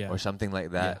her Yeah. or something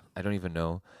like that, Yeah. I don't even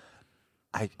know.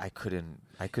 I couldn't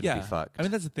yeah, be fucked. I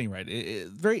mean that's the thing, right?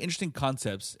 Very interesting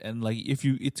concepts, and like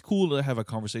it's cool to have a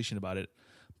conversation about it.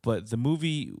 But the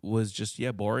movie was just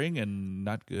boring and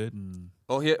not good. And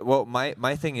Oh, yeah. Well,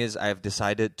 my thing is I've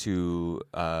decided to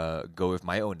go with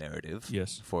my own narrative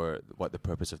Yes. for what the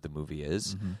purpose of the movie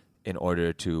is in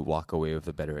order to walk away with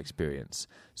a better experience.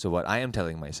 So what I am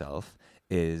telling myself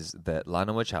is that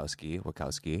Lana Wachowski,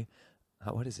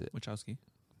 what is it? Wachowski?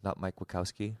 Not Mike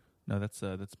Wachowski? No, that's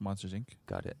Monsters Inc.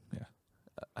 Got it. Yeah,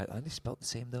 Are they spelled the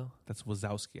same though? that's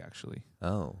Wazowski actually.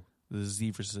 Oh. The Z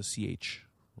versus a CH.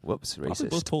 Whoops, Probably racist.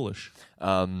 both Polish.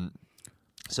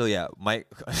 So yeah,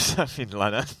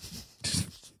 Lana.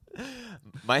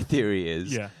 My theory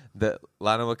is Yeah. that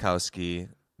Lana Wachowski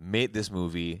made this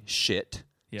movie shit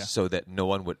Yeah. so that no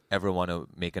one would ever want to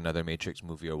make another Matrix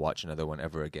movie or watch another one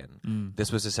ever again.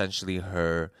 This was essentially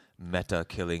her meta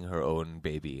killing her own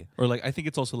baby. Or like, I think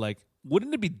it's also like,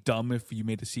 wouldn't it be dumb if you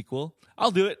made a sequel?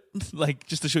 I'll do it, like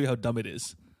just to show you how dumb it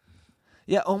is.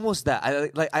 Yeah, almost that.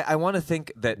 I want to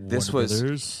think that this Warner was.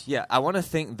 Brothers. Yeah, I want to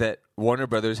think that Warner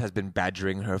Brothers has been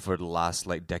badgering her for the last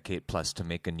like decade plus to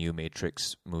make a new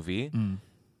Matrix movie,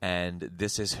 and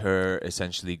this is her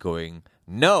essentially going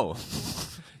no.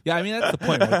 Yeah, I mean that's the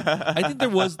point. Right? I think there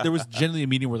was generally a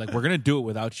meeting where like we're gonna do it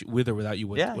without you, with or without you.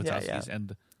 Wachowskis.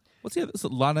 And what's the other? Is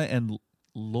it Lana and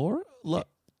Laura?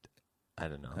 I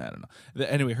don't know.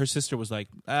 Anyway, her sister was like,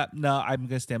 "No, I'm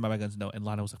gonna stand by my guns." No, and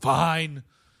Lana was like, "Fine,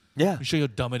 Yeah. let me show you how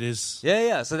dumb it is."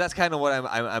 Yeah. So that's kind of what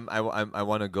I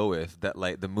want to go with. That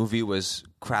like the movie was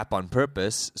crap on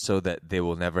purpose, so that they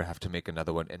will never have to make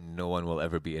another one, and no one will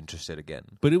ever be interested again.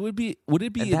 But would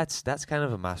it be? And that's kind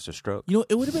of a master stroke. You know,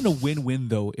 it would have been a win-win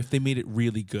though if they made it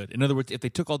really good. In other words, if they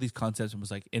took all these concepts and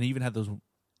was like, and even had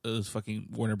those fucking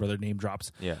Warner Brother name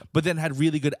drops. Yeah. But then had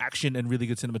really good action and really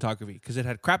good cinematography because it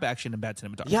had crap action and bad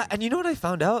cinematography. Yeah, and you know what I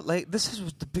found out? Like this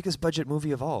is the biggest budget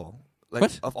movie of all. Like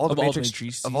What? of all the Of all the Matrix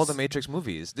Matrices? of all the Matrix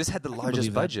movies, this had the I can largest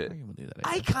believe that. budget. I can believe that.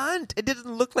 I can't. It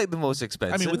didn't look like the most I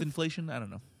expensive. mean, with inflation, I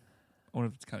don't know. I wonder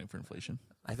if it's counting for inflation.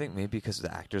 I think maybe because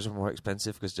the actors are more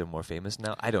expensive because they're more famous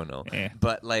now. I don't know. Eh.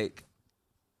 But like,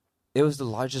 it was the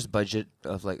largest budget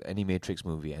of like any Matrix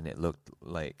movie, and it looked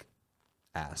like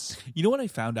ass. You know what I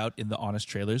found out in the honest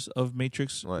trailers of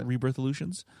Matrix What? Rebirth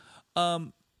Illusions?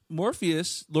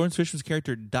 Morpheus, Lawrence Fishburne's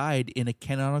character, died in a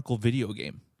canonical video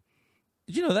game.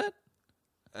 Did you know that?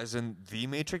 As in the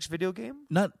Matrix video game?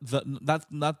 Not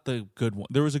the good one.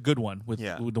 There was a good one with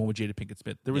Yeah. the one with Jada Pinkett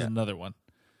Smith. There was Yeah. another one,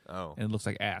 Oh. and it looks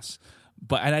like ass.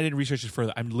 And I didn't research it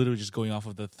further. I'm literally just going off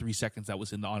of the 3 seconds that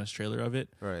was in the honest trailer of it.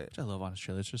 Right. Which I love honest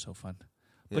trailers; they're so fun.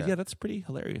 But Yeah. yeah, that's pretty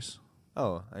hilarious.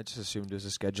 Oh, I just assumed it was a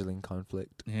scheduling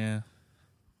conflict. Yeah.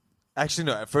 Actually,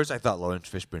 no. At first, I thought Lawrence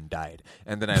Fishburne died,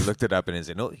 and then I looked it up, and it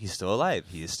said, "No, he's still alive.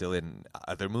 He is still in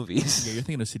other movies." Yeah, you're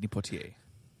thinking of Sidney Poitier.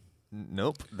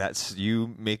 Nope, that's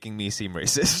you making me seem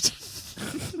racist.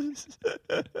 It's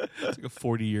like a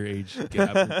 40-year age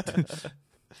gap.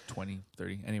 20,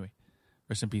 30. Anyway,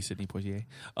 rest in peace, Sidney Poitier.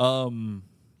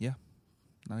 Yeah,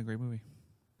 not a great movie.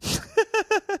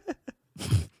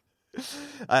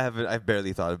 I've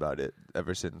barely thought about it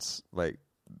ever since. Like,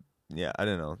 yeah, I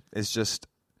don't know. It's just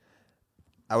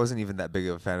I wasn't even that big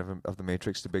of a fan of the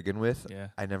Matrix to begin with. Yeah.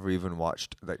 I never even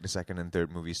watched like the second and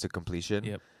third movies to completion.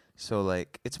 Yep. So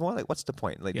like, it's more like, what's the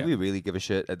point? Like, Yeah. do we really give a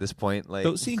shit at this point? Like,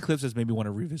 Though seeing clips has made me want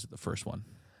to revisit the first one,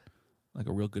 like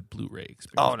a real good Blu-ray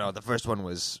experience. oh no, the first one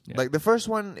was Yeah. like the first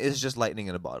one is just lightning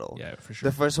in a bottle. Yeah, for sure.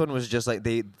 The first one was just like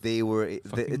they were.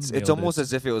 Fucking It's nailed almost it.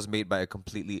 as if it was made by a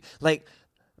completely like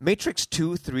Matrix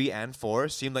 2, 3, and 4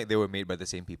 seemed like they were made by the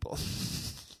same people.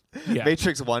 Yeah.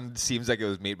 Matrix 1 seems like it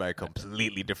was made by a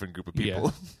completely different group of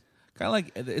people. Kind of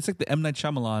like it's like the M. Night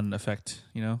Shyamalan effect,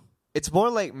 you know? It's more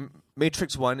like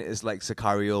Matrix 1 is like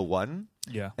Sicario 1,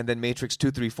 Yeah. and then Matrix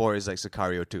 2, 3, 4 is like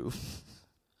Sicario 2. You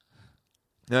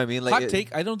know what I mean? Like Hot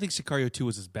take: I don't think Sicario 2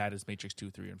 was as bad as Matrix 2,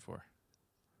 3, and 4.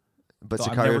 But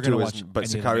So I'm never Sicario 2 gonna is watch but any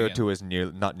of them Sicario again. 2 is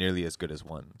not nearly as good as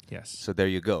 1. Yes. So there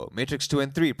you go. Matrix 2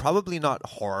 and 3, probably not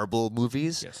horrible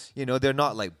movies. Yes. You know, they're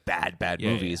not like bad Yeah,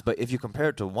 movies. yeah. But if you compare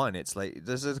it to 1, it's like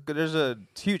there's a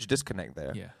huge disconnect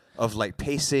there. Yeah. Of like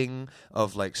pacing,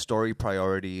 of like story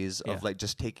priorities, Yeah. of like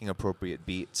just taking appropriate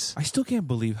beats. I still can't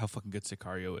believe how fucking good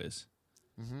Sicario is.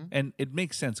 Mm-hmm. And it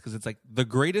makes sense because it's like the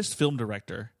greatest film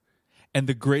director and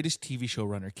the greatest TV show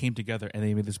runner came together and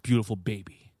they made this beautiful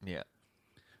baby. Yeah.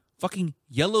 Fucking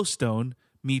Yellowstone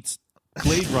meets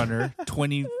Blade Runner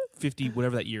 2050,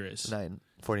 whatever that year is.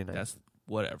 49. That's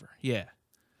whatever. Yeah.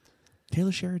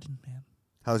 Taylor Sheridan, man.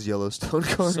 How's Yellowstone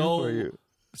going So, for you?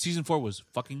 Season 4 was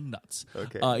fucking nuts.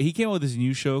 Okay. He came out with this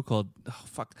new show called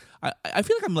I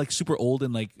feel like I'm like super old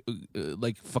and like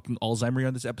fucking Alzheimer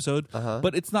on this episode,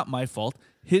 but it's not my fault.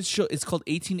 His show it's called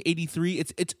 1883.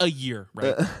 It's a year,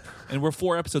 right? And we're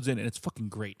 4 episodes in, and it's fucking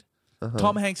great.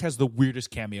 Tom Hanks has the weirdest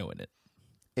cameo in it.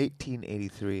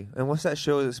 1883. And what's that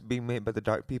show that's being made by the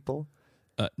Dark People?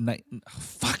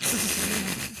 Fuck.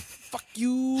 Fuck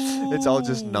you. It's all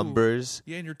just numbers.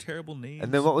 Yeah, and your terrible names.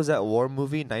 And then what was that war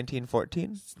movie? 1914?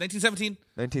 1917.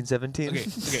 1917?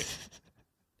 Okay.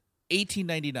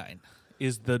 1899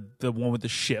 is the one with the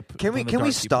ship. Can we from the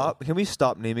Dark stop? Can we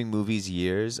stop naming movies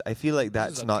years? I feel like People. This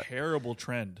that's is a not. terrible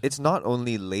trend. It's not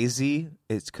only lazy,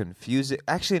 it's confusing.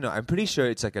 Actually, no, I'm pretty sure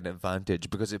it's like an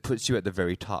advantage because it puts you at the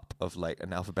very top of like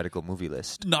an alphabetical movie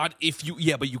list. Not if you,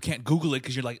 but you can't Google it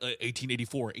because you're like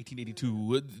 1884,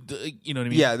 1882. You know what I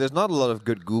mean? Yeah, there's not a lot of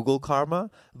good Google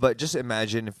karma, but just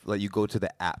imagine if like you go to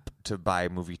the app to buy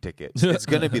movie tickets. It's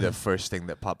going to be the first thing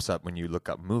that pops up when you look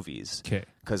up movies. Okay.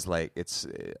 Because like it's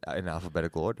in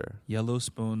alphabetical order. The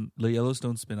Yellowstone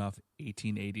spinoff,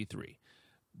 1883.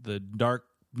 The Dark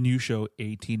new show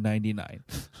 1899.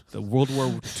 The World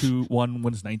War II one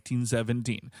was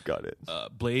 1917. Got it.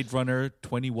 Blade Runner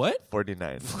 20 what?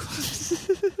 49.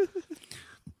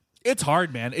 It's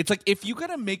hard, man. It's like if you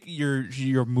gotta make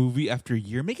your movie after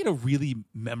year, make it a really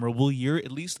memorable year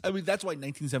at least. I mean, that's why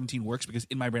 1917 works, because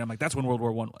in my brain I'm like, that's when World War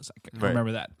I was. I can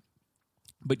remember that.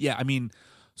 But yeah, I mean,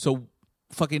 so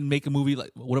fucking make a movie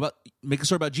like, what about make a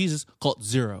story about Jesus? Call it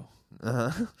Zero.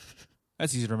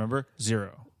 That's easy to remember.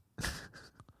 Zero.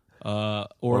 Or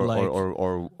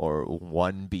 1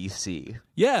 BC.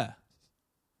 Yeah.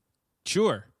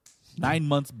 Sure. 9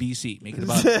 months BC. Make it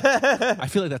about. I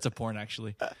feel like that's a porn.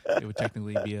 Actually, it would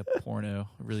technically be a porno.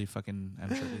 Really fucking.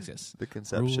 I'm sure it exists. The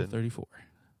Conception. Rule 34.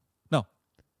 No,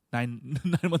 9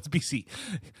 months BC.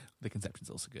 The Conception's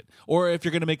also good. Or if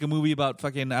you're gonna make a movie about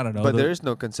fucking, I don't know. But there is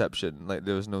no conception. Like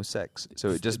there was no sex,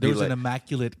 so it just there be was like an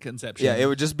immaculate conception. Yeah, it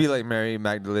would just be like Mary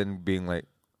Magdalene being like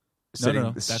sitting.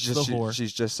 No. That's the whore.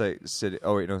 She's just like sitting.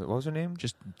 Oh wait, no. What was her name?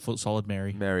 Just solid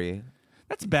Mary. Mary.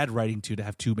 That's bad writing too, to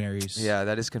have two Marys. Yeah,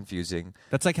 that is confusing.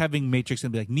 That's like having Matrix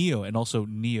and be like Neo and also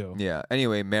Neo. Yeah.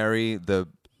 Anyway, Mary, the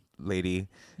lady.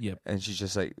 Yep. And she's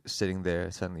just like sitting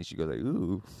there. Suddenly she goes like,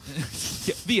 ooh.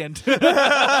 Yeah, the end.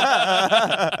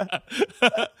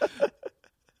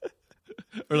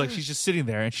 Or like she's just sitting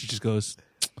there and she just goes,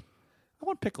 I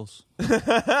want pickles. She just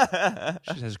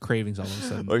has cravings all of a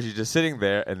sudden. Or she's just sitting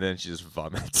there and then she just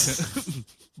vomits.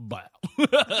 Wow.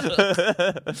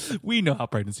 We know how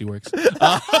pregnancy works.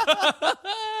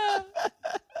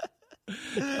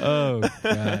 Oh,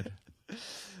 God.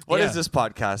 What Yeah. is this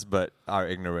podcast but our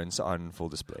ignorance on full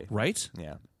display? Right?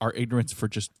 Yeah. Our ignorance for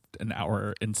just an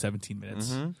hour and 17 minutes.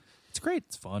 Mm-hmm. It's great.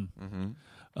 It's fun.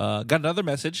 Got another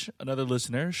message. Another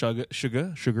listener,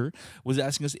 Sugar, was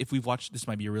asking us if we've watched, this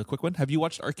might be a real quick one. Have you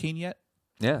watched Arcane yet?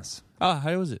 Yes.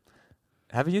 How was it?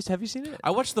 Have you seen it?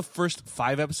 I watched the first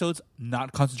 5 episodes,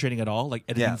 not concentrating at all, like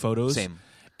editing photos. Same.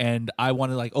 And I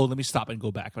wanted like, let me stop and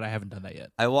go back, but I haven't done that yet.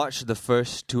 I watched the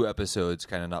first 2 episodes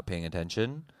kind of not paying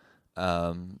attention.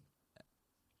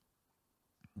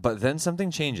 But then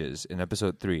something changes in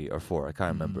episode 3 or 4. I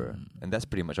can't remember. And that's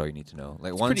pretty much all you need to know.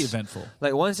 Like It's pretty eventful.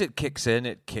 Like once it kicks in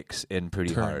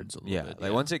pretty hard. Turns a little Yeah. bit,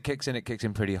 Like once it kicks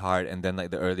in pretty hard. And then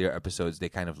like the earlier episodes, they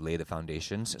kind of lay the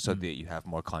foundations so that you have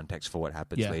more context for what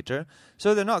happens later.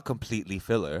 So they're not completely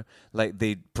filler. Like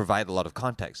they provide a lot of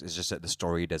context. It's just that the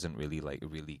story doesn't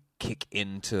really kick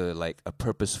into like a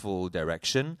purposeful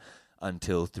direction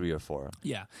until 3 or 4.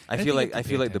 Yeah. I feel like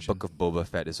the Book of Boba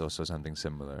Fett is also something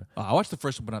similar. I watched the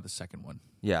first one, but not the second one.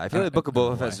 Yeah, I feel like the Book of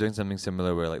Boba Fett is why. doing something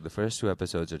similar where like the first 2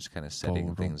 episodes are just kind of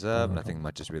setting things up. Nothing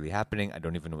much is really happening. I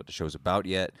don't even know what the show's about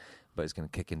yet, but it's going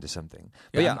to kick into something.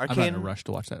 But yeah, I'm Arcane. not in a rush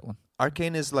to watch that one.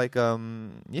 Arcane is like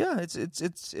it's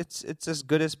as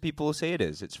good as people say it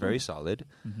is. It's very solid,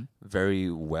 very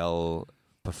well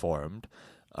performed.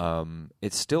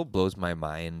 It still blows my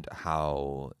mind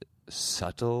how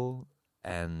subtle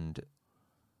and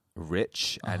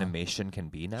rich animation can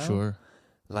be now. Sure.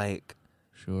 Like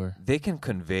Sure. they can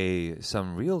convey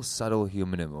some real subtle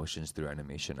human emotions through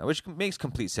animation, which makes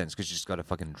complete sense because you just gotta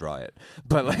fucking draw it.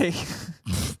 But like,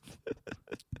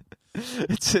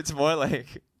 it's more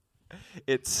like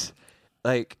it's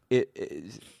like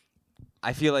it.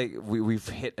 I feel like we've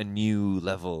hit a new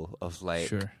level of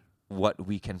like what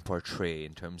we can portray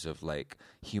in terms of like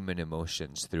human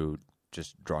emotions through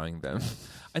just drawing them.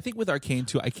 I think with Arcane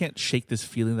too, I can't shake this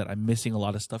feeling that I'm missing a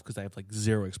lot of stuff because I have like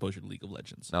zero exposure to League of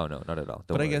Legends. No, not at all.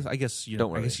 But I guess you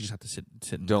know, I guess you just have to sit.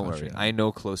 And Don't worry. I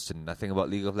know close to nothing about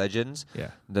League of Legends.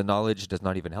 Yeah. The knowledge does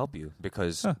not even help you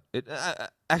because it.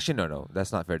 Actually, no,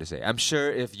 that's not fair to say. I'm sure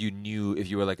if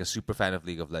you were like a super fan of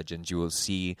League of Legends, you will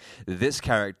see this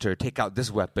character take out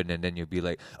this weapon, and then you'll be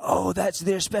like, "Oh, that's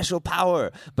their special power."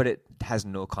 But it has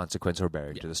no consequence or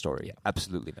barrier to the story. Yeah.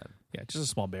 Absolutely none. Yeah, just a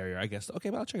small barrier, I guess. Okay,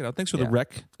 well, I'll check it out. Thanks for the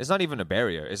rec. It's not even a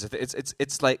barrier. It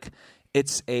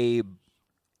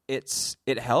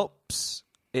helps.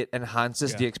 It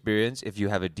enhances the experience if you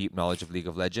have a deep knowledge of League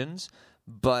of Legends,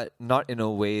 but not in a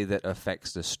way that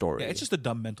affects the story. Yeah, it's just a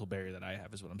dumb mental barrier that I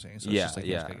have, is what I'm saying. So it's just like,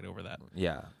 you just gotta get over that.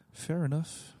 Yeah. Fair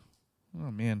enough.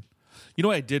 Oh, man. You know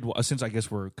what I did, since I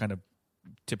guess we're kind of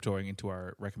tiptoeing into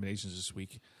our recommendations this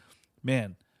week?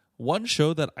 Man, one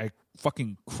show that I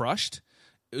fucking crushed,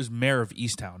 it was Mayor of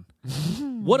Easttown.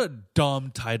 What a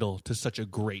dumb title to such a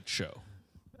great show.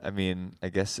 I mean, I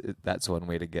guess that's one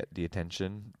way to get the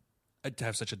attention. To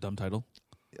have such a dumb title.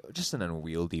 Just an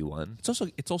unwieldy one. It's also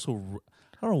I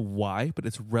don't know why, but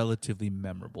it's relatively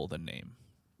memorable, the name.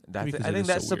 I think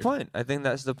that's the point. I think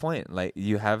that's the point. Like,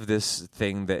 you have this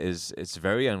thing that it's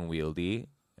very unwieldy.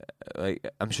 Like,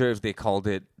 I'm sure if they called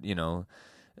it,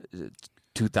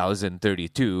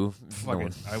 2032. Fuck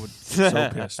it. I would be so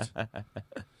pissed.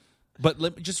 But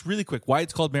let me, just really quick, why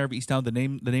it's called Mare of Easttown?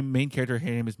 The main character, her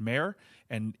name is Mare,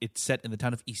 and it's set in the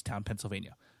town of Easttown,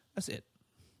 Pennsylvania. That's it.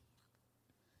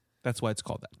 That's why it's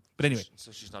called that. But anyway,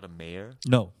 so she's not a mayor.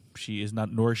 no, she is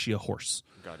not. Nor is she a horse.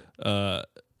 Got it.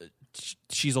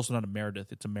 She's also not a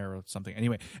Meredith. It's a Mare of something.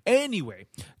 Anyway,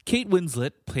 Kate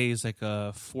Winslet plays like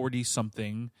a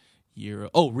 40-something year.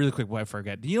 Oh, really quick, before I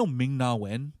forget. Do you know Ming-Na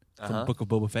Wen from Book of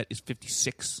Boba Fett is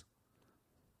 56?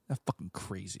 That's fucking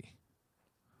crazy.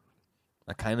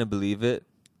 I kind of believe it.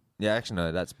 Yeah, actually,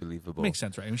 no, that's believable. Makes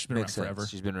sense, right? I mean, she's been Makes around sense. forever.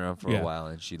 She's been around for a while,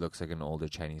 and she looks like an older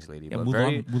Chinese lady. Yeah, but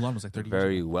Mulan was like 30 years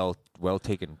very ago. well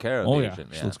taken care of. Oh, yeah. Asian,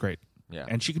 She looks great. Yeah.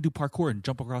 And she can do parkour and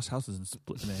jump across houses and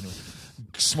split. Anyway,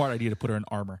 smart idea to put her in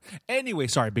armor. Anyway,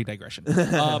 sorry, big digression.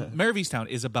 Mare of Easttown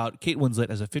is about Kate Winslet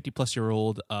as a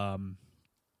 50-plus-year-old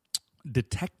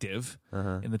detective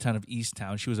in the town of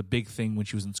Easttown. She was a big thing when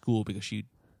she was in school because she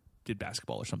did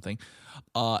basketball or something.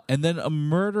 And then a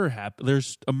murder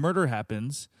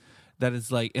happens that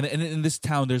is like, and in this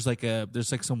town there's like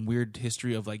some weird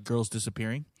history of like girls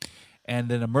disappearing, and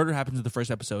then a murder happens in the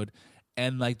first episode,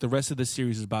 and like the rest of the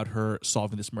series is about her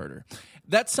solving this murder.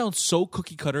 That sounds so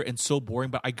cookie cutter and so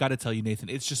boring, but I gotta tell you, Nathan,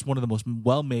 it's just one of the most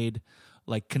well made,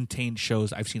 like contained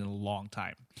shows I've seen in a long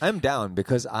time. I'm down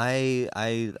because I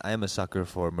am a sucker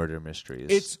for murder mysteries.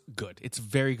 It's good. It's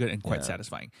very good and quite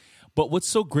satisfying. But what's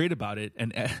so great about it,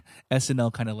 and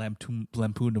SNL kind of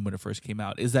lampooned them when it first came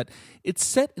out, is that it's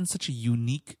set in such a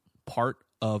unique part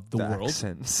of the world,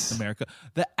 accents. America.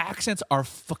 The accents are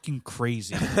fucking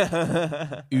crazy.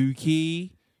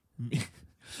 Okay.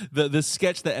 The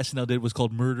sketch that SNL did was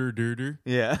called Murder Dirter.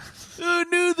 Yeah. Oh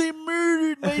no, they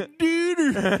murdered my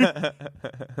duder.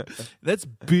 That's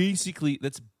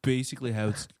basically how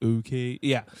it's okay.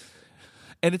 Yeah.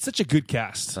 And it's such a good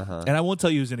cast. And I won't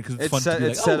tell you who's in it because it's fun to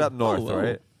be it's set up north,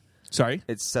 right? Sorry?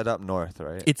 It's set up north,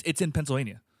 right? It's in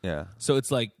Pennsylvania. Yeah. So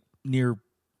it's like near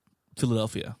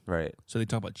Philadelphia. Right. So they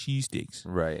talk about cheesesteaks.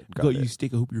 Right. Got you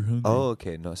steak, I hope you're hungry. Oh,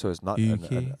 okay. No, so it's not.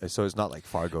 Okay. So it's not like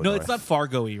Fargo. No, north. it's not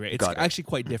Fargo-y, right? It's Got it. actually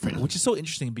quite different, which is so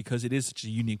interesting because it is such a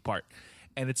unique part.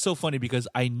 And it's so funny because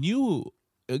I knew,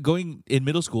 going in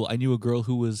middle school, I knew a girl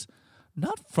who was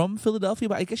not from Philadelphia,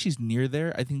 but I guess she's near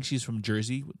there. I think she's from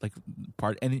Jersey, like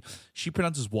and she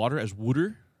pronounces water as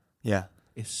wooder. Yeah.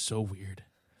 It's so weird.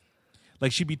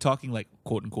 Like she'd be talking like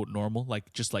quote unquote normal,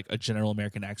 like just like a general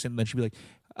American accent, and then she'd be like,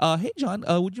 "Hey John,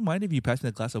 would you mind if you pass me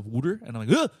a glass of water?" And I'm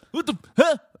like, "What the?"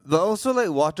 Huh? But also,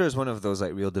 like water is one of those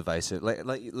like real divisive. Like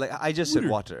I just said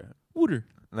water. Water.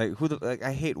 Like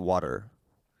I hate water.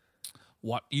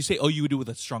 What you say? Oh, you would do it with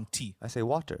a strong T. I say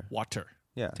water. Water.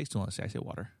 Yeah. It takes too long to say. I say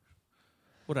water.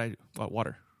 What do I do?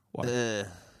 Water. Water.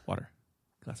 Water.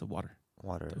 Glass of water.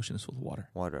 Water. The ocean is full of water.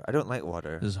 Water. I don't like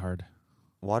water. This is hard.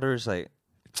 Water is like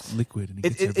It's liquid and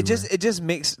it just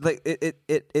makes like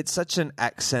it's such an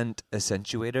accent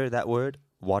accentuator, that word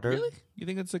water. Really? You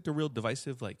think it's like a real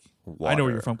divisive? Like Water. I know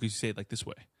where you're from because you say it like this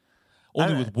way.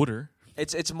 Only with water.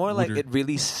 It's more like it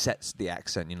really sets the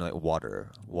accent, like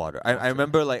water. I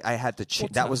remember like I had to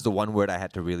change. That was the one word I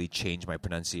had to really change my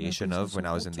pronunciation of when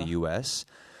I was in the US,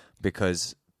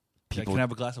 because people can I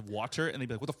have a glass of water and they'd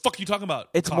be like, "What the fuck are you talking about?"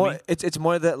 It's commie? it's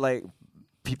more that like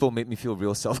people make me feel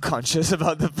real self-conscious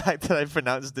about the fact that I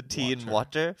pronounced the T in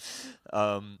water.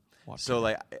 So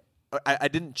like I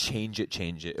didn't change it.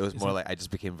 It was more like I just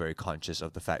became very conscious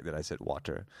of the fact that I said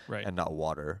water and not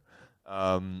water.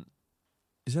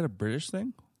 Is that a British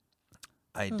thing?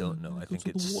 I don't know. I think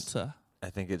it's water.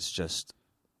 I think it's just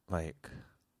like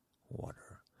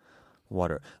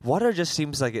water. Water just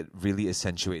seems like it really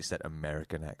accentuates that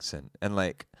American accent, and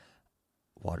like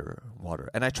water.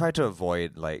 And I try to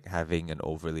avoid like having an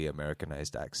overly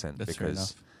Americanized accent. That's because fair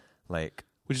enough. like,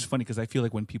 which is funny because I feel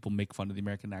like when people make fun of the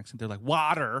American accent, they're like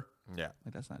water. Yeah,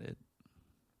 like that's not it.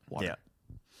 Water. Yeah.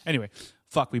 Anyway,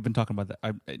 fuck. We've been talking about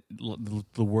that.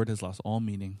 The word has lost all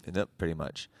meaning. Pretty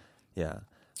much. Yeah.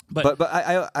 But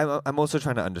I'm also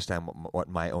trying to understand what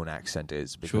my own accent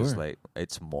is, because like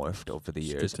it's morphed over the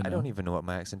years. I don't even know what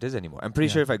my accent is anymore. I'm pretty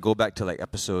sure if I go back to like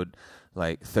episode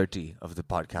like 30 of the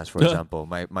podcast, for example,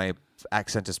 my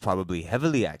accent is probably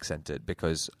heavily accented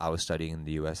because I was studying in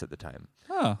the US at the time,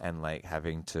 and like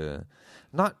having to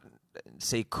not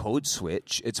say code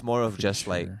switch. It's more of just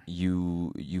like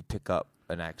you pick up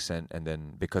an accent, and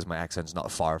then because my accent's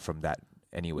not far from that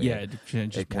anyway,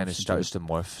 it kind of starts to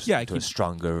morph to a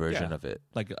stronger version of it.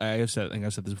 Like I've said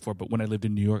this before, but when I lived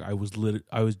in New York, I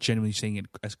was genuinely saying it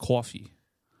as coffee.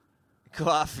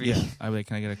 Coffee. Yeah, I'm like,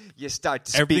 can I get a? You start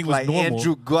to Everything speak was like normal.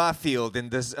 Andrew Garfield in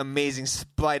this amazing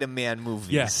Spider-Man movies.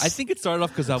 Yeah, I think it started off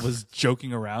because I was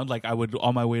joking around. Like I would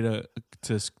on my way to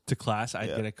class, I'd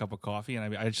get a cup of coffee,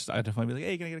 and I'd definitely be like,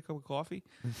 "Hey, can I get a cup of coffee?"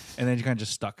 And then you kind of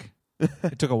just stuck.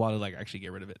 It took a while to like actually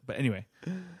get rid of it, but anyway,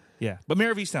 yeah. But Mayor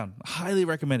of Easttown, highly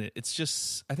recommend it. It's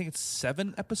just I think it's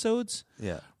 7 episodes.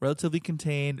 Yeah. Relatively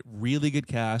contained, really good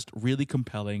cast, really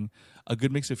compelling, a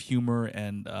good mix of humor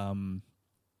and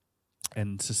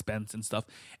suspense and stuff.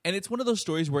 And it's one of those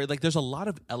stories where like there's a lot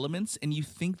of elements and you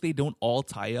think they don't all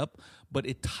tie up, but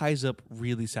it ties up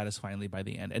really satisfyingly by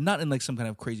the end. And not in like some kind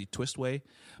of crazy twist way,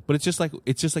 but it's just like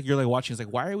you're like watching, it's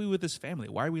like, why are we with this family?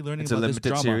 Why are we learning It's a about this limited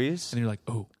drama? series? And you're like,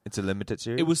 oh. It's a limited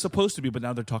series? It was supposed to be, but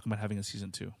now they're talking about having a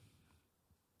season 2.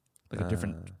 Like a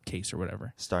different case or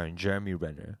whatever. Starring Jeremy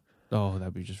Renner, Oh,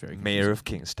 that'd be just very confusing. Mayor of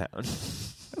Kingstown.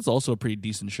 That's also a pretty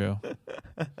decent show.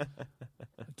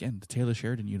 Again, the Taylor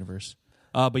Sheridan universe.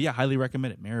 But yeah, highly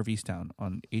recommend it. Mayor of Easttown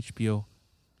on HBO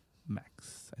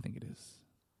Max, I think it is.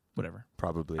 Whatever.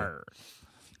 Probably. Arr.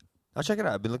 I'll check it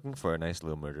out. I've been looking for a nice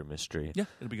little murder mystery. Yeah,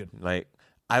 it'll be good. Like,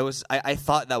 I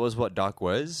thought that was what Dark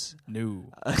was. No.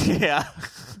 Yeah.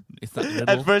 It's not little.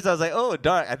 At first I was like, oh,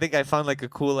 Dark. I think I found like a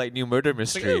cool like new murder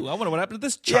It's like, mystery. ooh, I wonder what happened to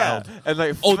this child. Yeah. And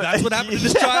like, Oh, that's what happened to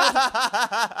this child?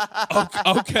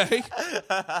 Okay.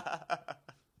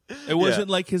 It wasn't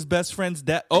like his best friend's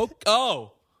dad.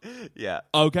 Oh. Yeah.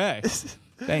 Okay.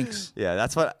 Thanks. Yeah,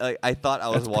 that's what like, I thought I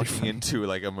was That's pretty walking funny. into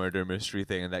like a murder mystery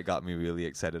thing, and that got me really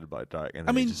excited about Dark. And I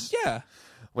then mean, it just yeah.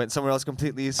 went somewhere else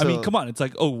completely. So I mean, come on. It's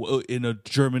like, in a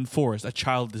German forest, a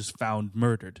child is found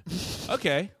murdered.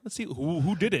 Okay, let's see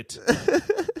who did it.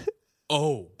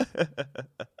 Oh,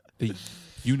 the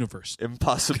universe.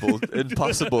 impossible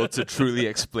to truly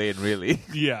explain, really.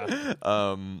 Yeah.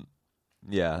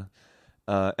 Yeah.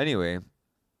 Anyway,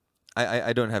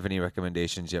 I don't have any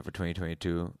recommendations yet for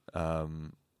 2022. I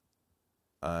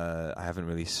haven't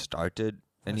really started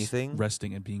anything.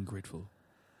 Resting and being grateful.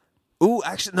 Ooh,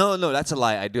 actually, no, that's a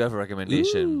lie. I do have a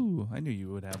recommendation. Ooh, I knew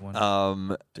you would have one.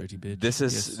 Dirty bitch. This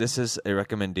is Yes. this is a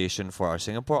recommendation for our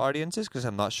Singapore audiences because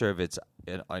I'm not sure if it's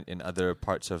in other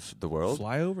parts of the world.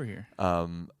 Fly over here.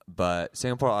 But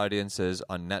Singapore audiences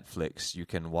on Netflix, you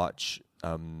can watch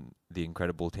the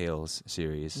Incredible Tales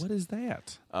series. What is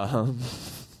that?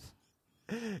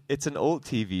 It's an old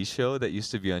TV show that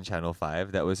used to be on Channel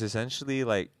 5 that was essentially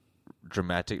like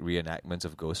dramatic reenactments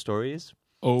of ghost stories,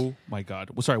 Oh my God.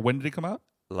 Well, sorry, when did it come out?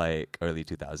 like early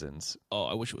 2000s. Oh,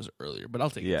 I wish it was earlier, but I'll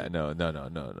take Yeah, it. no.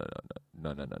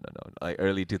 Like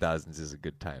early 2000s is a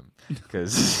good time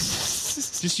because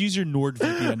Just use your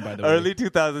NordVPN, by the way. early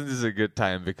 2000s is a good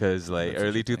time because like That's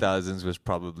early interesting. 2000s was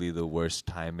probably the worst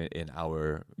time in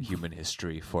our human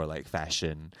history for like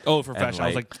fashion. Oh, for and, fashion. I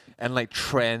was like, and like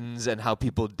trends and how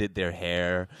people did their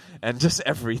hair and just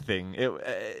everything.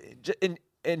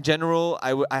 In general,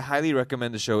 I highly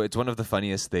recommend the show. It's one of the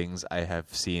funniest things I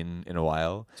have seen in a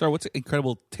while. sorry, what's it?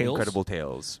 Incredible Tales? Incredible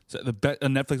Tales. So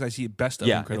on Netflix, I see Best of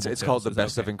Yeah, Incredible Tales. it's called The Is that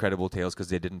Best of okay? Incredible Tales because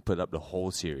they didn't put up the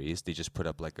whole series. They just put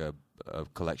up like a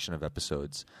collection of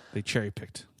episodes, They cherry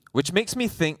picked. which makes me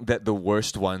think that the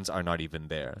worst ones are not even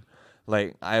there.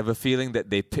 Like I have a feeling that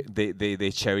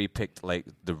they cherry picked like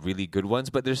the really good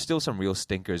ones, but there's still some real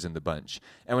stinkers in the bunch.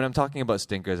 And when I'm talking about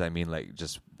stinkers, I mean like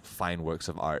just fine works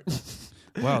of art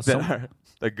Wow. that are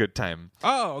a good time.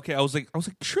 Oh, okay. I was like,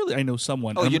 surely I know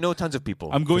someone. Oh, I'm, you know tons of people.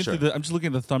 I'm going for sure. through I'm just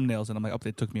looking at the thumbnails, and I'm like, oh,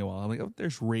 it took me a while. I'm like, oh,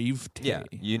 there's Rave Tay. Yeah,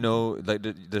 you know, like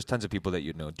there's tons of people that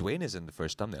you know. Dwayne is in the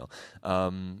first thumbnail.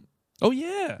 Oh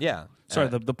yeah. Yeah. Sorry,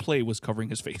 the play was covering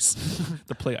his face.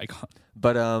 The play icon.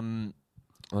 But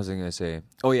what was I gonna say?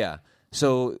 Oh yeah.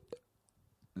 So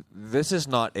this is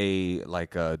not a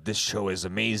like this show is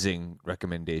amazing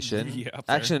recommendation. Yeah, fair.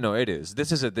 Actually, no, it is. This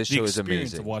show is experience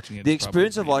amazing. of watching it The is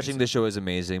experience of probably watching the show is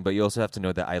amazing, but you also have to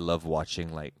know that I love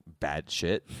watching like bad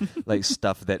shit, like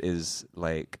stuff that is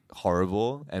like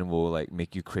horrible and will like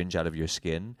make you cringe out of your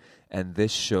skin. And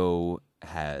this show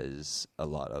has a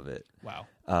lot of it. Wow.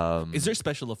 Is there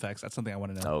special effects? That's something I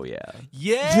want to know. Oh yeah.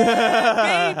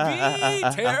 Yeah,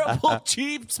 baby! Terrible,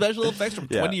 cheap special effects from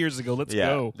 20 years ago. Let's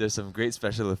go. There's some great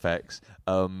special effects.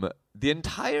 The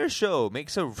entire show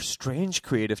makes a strange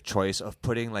creative choice of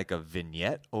putting like a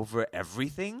vignette over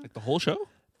everything. Like the whole show?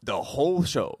 The whole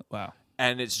show. Wow.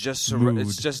 And it's just Mood.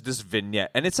 it's just this vignette,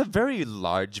 and it's a very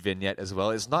large vignette as well.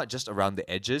 It's not just around the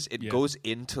edges; it goes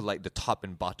into like the top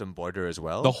and bottom border as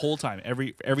well. The whole time,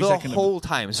 every the second. whole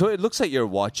time. So it looks like you're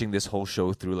watching this whole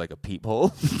show through like a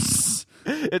peephole.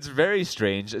 It's very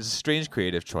strange. It's a strange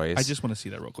creative choice. I just want to see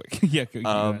that real quick. Yeah. Go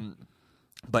ahead.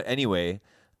 But anyway,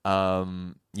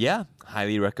 Yeah,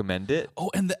 highly recommend it. Oh,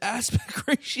 and the aspect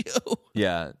ratio.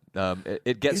 Yeah,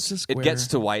 it gets It's a it gets to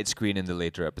square. widescreen in the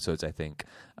later episodes, I think.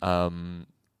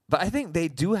 But I think they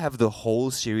do have the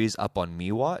whole series up on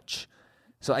MeWatch,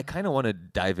 so I kind of want to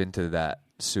dive into that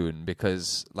soon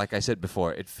because, like I said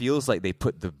before, it feels like they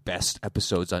put the best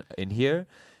episodes in here.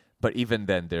 But even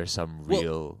then, there's some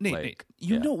real Nate,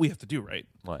 you know what we have to do, right?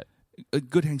 what? A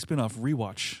Good Hang spinoff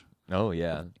rewatch. Oh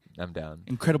yeah, I'm down.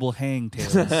 Incredible Hang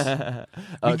Tales.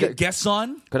 We get guests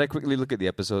on. Could I quickly look at the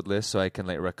episode list so I can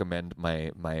like recommend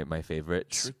my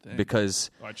favorites? Sure thing. Because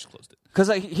Oh, I just closed it.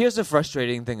 like here's the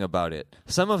frustrating thing about it.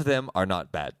 Some of them are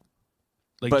not bad.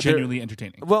 Like But they're- genuinely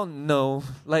entertaining. Well, no,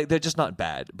 like they're just not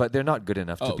bad, but they're not good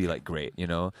enough to be okay. like great. You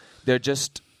know, they're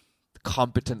just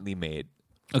competently made.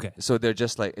 Okay, So they're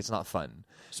just like it's not fun.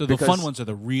 so the because- fun ones are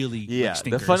the really Yeah, like, the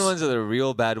stinkers. fun ones are the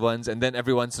real bad ones, and then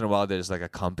every once in a while there's like a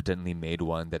competently made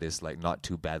one that is like not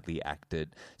too badly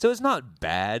acted. So it's not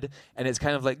bad, and it's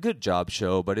kind of like good job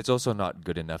show, but it's also not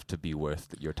good enough to be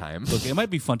worth your time. Look, it might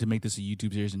be fun to make this a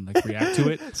YouTube series and like react to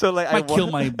it. So like Might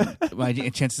kill my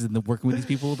chances in working with these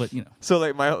people, but you know. So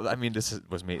like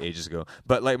was made ages ago,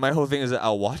 but like my whole thing is that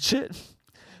I'll watch it.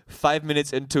 5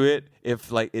 minutes into it,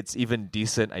 if like it's even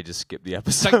decent, I just skip the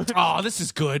It's episode. like, oh, this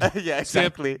is good. Yeah,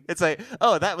 exactly. It's like,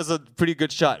 oh, that was a pretty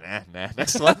good shot. Nah,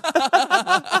 next one.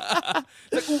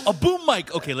 It's like, ooh, a boom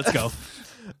mic. Okay, let's go.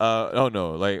 Oh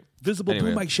no, like Visible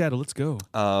anyway. boom mic shadow. Let's go.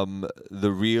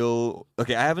 the real.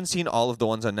 Okay, I haven't seen all of the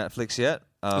ones on Netflix yet.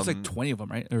 There's like 20 of them,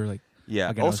 right? Or like, Yeah.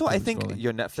 Again, Also, I was think scrolling.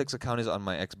 your Netflix account is on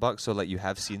my Xbox, so like you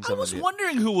have seen I some was of the.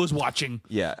 wondering who was watching.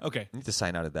 Yeah. Okay. I need to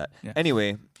sign out of that. Yeah.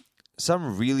 Anyway,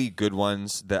 some really good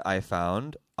ones that I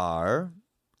found are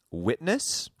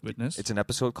Witness. Witness. It's an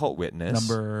episode called Witness.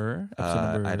 Episode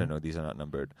number. I don't know. These are not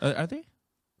numbered. Are they?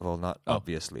 Well, not Oh.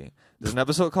 obviously. There's an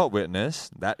episode called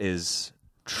Witness that is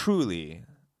truly.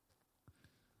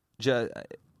 If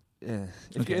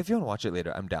Okay. you want to watch it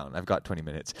later, I'm down. I've got 20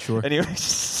 minutes. Sure. Anyway,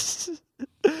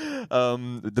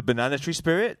 The Banana Tree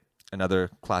Spirit, another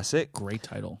classic. Great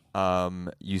title.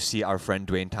 You see our friend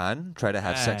Dwayne Tan try to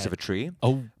have sex with a tree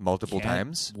Oh, multiple can't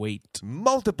times. Wait.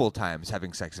 Multiple times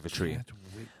having sex with a tree. Can't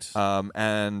wait.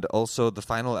 And also the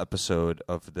final episode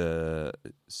of the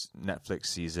Netflix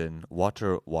season,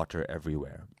 Water, Water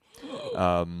Everywhere.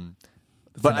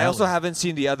 But I also finale. haven't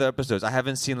seen the other episodes. I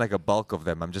haven't seen like a bulk of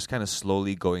them. I'm just kind of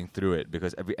slowly going through it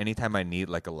because anytime I need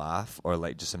like a laugh or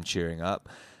like just some cheering up,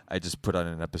 I just put on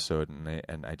an episode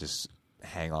and I just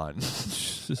hang on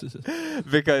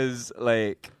because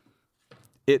like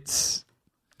it's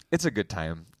a good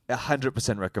time.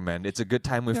 100% recommend. It's a good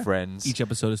time with friends. Each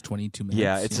episode is 22 minutes.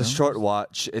 Yeah, it's you a know? short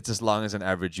watch. It's as long as an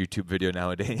average YouTube video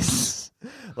nowadays.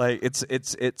 Like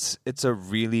it's a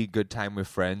really good time with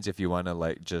friends if you want to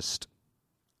like just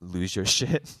lose your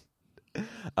shit.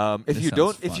 If This you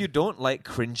sounds don't fun. like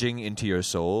cringing into your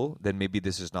soul, then maybe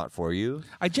this is not for you.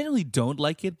 I generally don't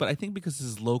like it, but I think because this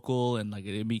is local and like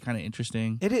it'd be kind of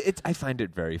interesting. I find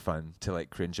it very fun to like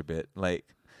cringe a bit, like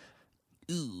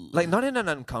not in an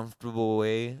uncomfortable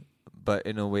way, but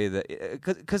in a way that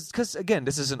because again,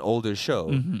 this is an older show.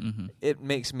 Mm-hmm. It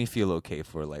makes me feel okay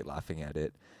for like laughing at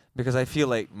it because I feel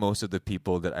like most of the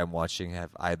people that I'm watching have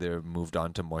either moved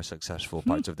on to more successful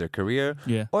parts of their career,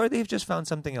 Yeah. or they've just found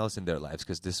something else in their lives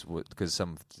because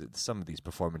some of these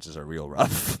performances are real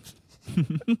rough.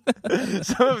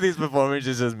 Some of these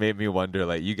performances just made me wonder,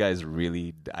 like, you guys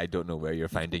really, I don't know where you're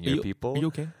finding your people. Are you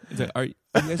okay? Are you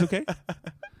guys okay?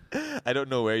 I don't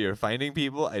know where you're finding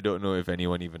people. I don't know if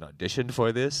anyone even auditioned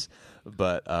for this,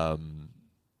 but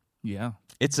Yeah.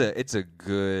 it's a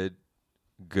good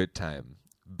time.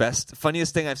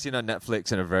 Funniest thing I've seen on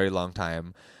Netflix in a very long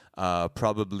time.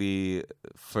 Probably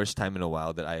first time in a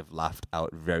while that I've laughed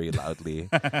out very loudly,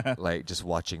 like just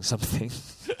watching something.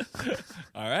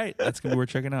 All right. That's going to be worth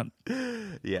checking out.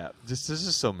 Yeah, there's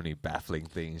just so many baffling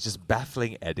things. Just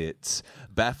baffling edits,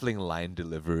 baffling line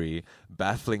delivery,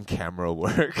 baffling camera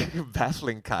work,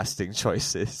 baffling casting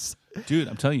choices. Dude,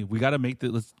 I'm telling you, we got to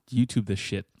let's YouTube this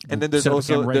shit. And then there's Set up a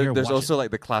also camera right here, there's watch also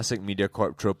like the classic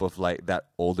MediaCorp trope of like that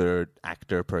older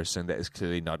actor person that is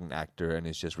clearly not an actor and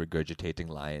is just regurgitating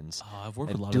lines. Oh, I've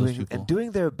worked with and a lot of those people. and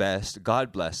doing their best.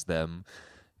 God bless them,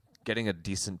 getting a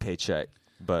decent paycheck.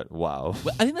 But wow,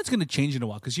 But I think that's going to change in a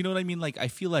while because you know what I mean? Like, I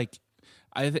feel like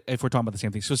if we're talking about the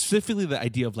same thing, so specifically the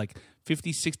idea of like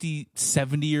 50, 60,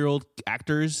 70-year-old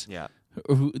actors yeah,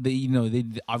 who they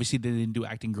obviously they didn't do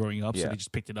acting growing up, so Yeah. they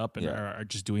just picked it up and Yeah. are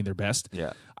just doing their best.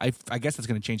 yeah. I guess that's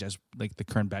going to change as like the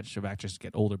current batch of actors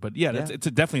get older. But yeah, Yeah. it's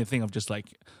definitely a thing of just like,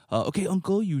 okay,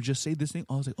 uncle, you just say this thing.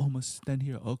 I was like, oh, I must stand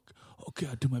here. Okay,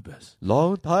 I'll do my best.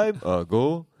 Long time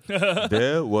ago,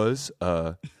 there was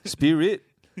a spirit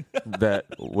that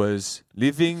was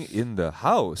living in the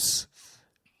house.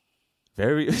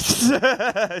 Very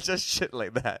just shit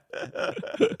like that.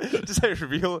 Just like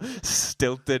real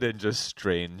stilted and just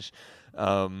strange.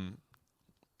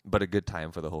 But a good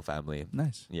time for the whole family.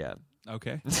 Nice. Yeah.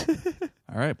 Okay.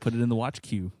 All right. Put it in the watch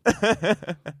queue. All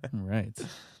right.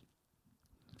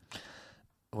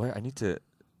 Well, I need to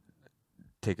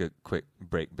take a quick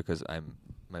break because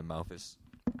my mouth is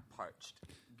parched.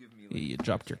 Give me. You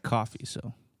dropped your coffee,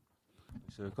 so.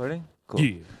 Is it recording? Cool.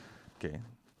 Yeah. Okay.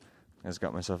 I just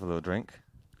got myself a little drink.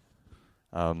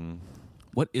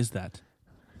 What is that?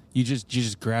 You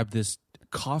just grabbed this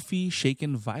coffee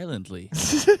shaken violently.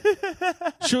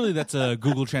 Surely that's a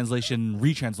Google translation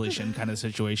retranslation kind of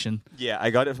situation. Yeah, I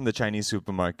got it from the Chinese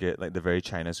supermarket, like the very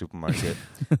China supermarket.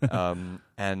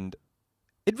 And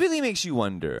it really makes you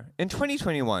wonder, in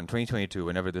 2021, 2022,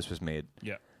 whenever this was made,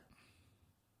 Yeah.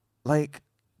 like,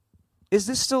 is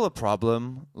this still a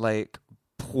problem? Like,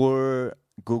 poor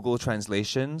Google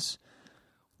translations?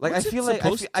 Like, What's I it feel like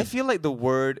supposed I feel like the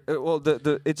word it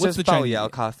What's says the Bao Chinese- Yao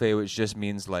Cafe, which just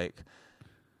means like,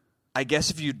 I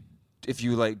guess if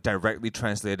you like directly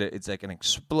translate it, it's like an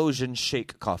explosion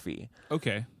shake coffee.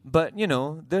 Okay. But you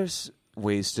know, there's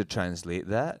ways to translate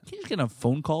that. Can you just get a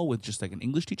phone call with just like an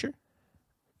English teacher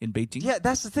in Beijing? Yeah,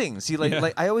 that's the thing. See, like, Yeah.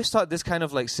 like I always thought this kind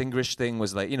of like Singlish thing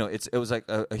was like, you know, it was like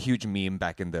a huge meme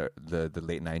back in the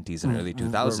late 90s and early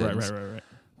 2000s. Right.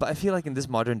 But I feel like in this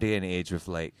modern day and age with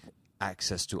like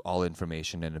access to all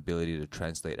information and ability to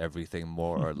translate everything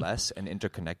more or less and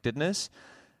interconnectedness,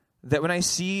 that when I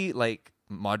see like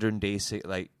modern day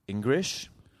like English,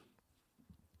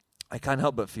 I can't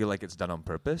help but feel like it's done on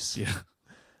purpose. Yeah.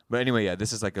 But anyway, yeah,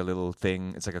 this is like a little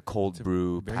thing. It's like a cold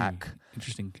brew Very pack.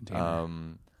 interesting container.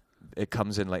 It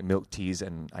comes in like milk teas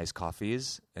and iced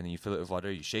coffees, and then you fill it with water,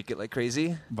 you shake it like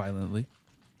crazy, Violently.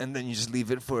 and then you just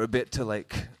leave it for a bit to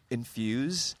like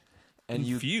infuse. And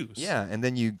Infuse? Yeah, and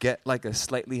then you get like a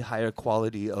slightly higher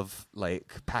quality of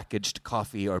like packaged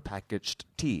coffee or packaged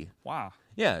tea. Wow.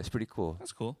 Yeah, it's pretty cool.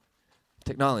 That's cool.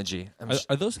 Technology.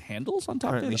 Are those handles on top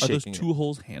of currently it? Are those shaking it. two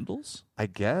holes handles? I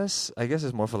guess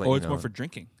it's more for like. Or you it's more know, for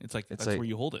drinking. It's like that's like- where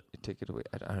you hold it. you take it away.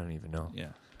 I don't even know.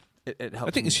 Yeah. It helps.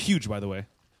 I think me. it's huge, by the way.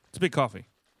 It's a big coffee.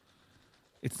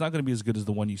 It's not going to be as good as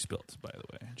the one you spilled, by the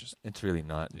way. Just It's really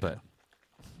not, Yeah. but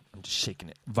I'm just shaking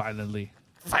it violently.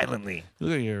 violently.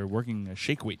 Look like you're working a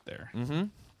shake weight there. Mm-hmm.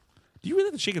 Do you really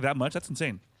have to shake it that much? That's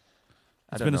insane.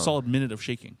 I It's don't been know. a solid minute of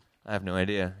shaking. I have no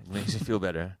idea. It makes me feel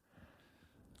better.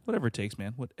 Whatever it takes,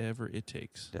 man. Whatever it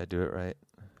takes. Did I do it right?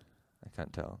 I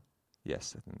can't tell.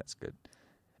 Yes, I think that's good.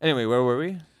 Anyway, where were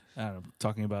we? I don't know.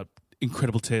 Talking about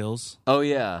incredible tales. Oh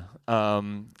yeah.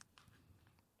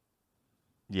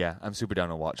 Yeah, I'm super down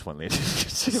to watch one later.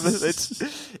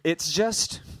 it's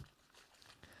just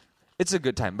it's a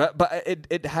good time. But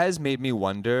it has made me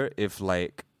wonder if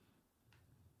like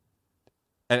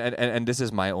and this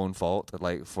is my own fault,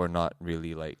 like for not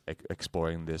really like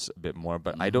exploring this a bit more.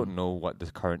 But I don't know what the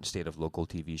current state of local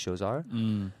TV shows are.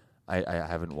 I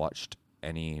haven't watched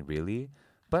any really,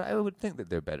 but I would think that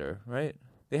they're better, right?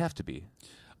 They have to be.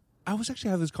 I was actually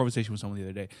having this conversation with someone the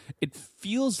other day. It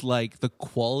feels like the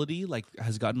quality like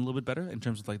has gotten a little bit better in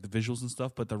terms of like the visuals and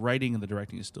stuff, but the writing and the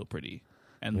directing is still pretty.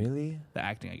 And Really? the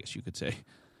acting, I guess you could say.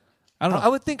 I don't know. I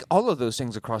would think all of those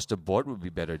things across the board would be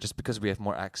better, just because we have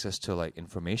more access to like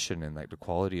information and like the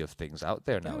quality of things out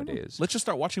there I don't know. nowadays. Let's just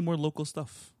start watching more local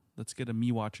stuff. Let's get a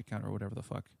Me Watch account or whatever the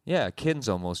fuck. Yeah, Kin's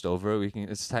almost over. We can.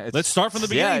 It's time. Let's start from the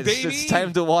beginning, it's baby!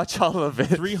 time to watch all of it.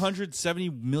 370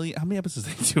 million. How many episodes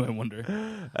they do, I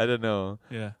wonder? I don't know,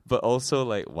 Yeah. but also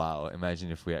like, wow!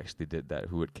 Imagine if we actually did that.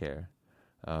 Who would care?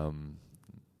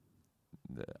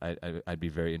 I'd be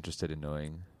very interested in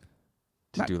knowing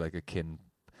to do like a Kin,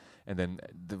 and then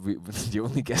the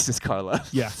only guest is Carla.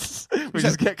 Yeah. we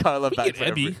just get Carla We back. get for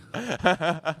Ebby. every-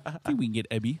 I think we can get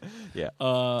Ebby. Yeah.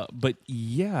 But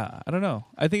yeah, I don't know.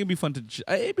 I think it'd be fun to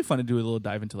do a little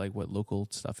dive into like what local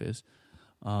stuff is.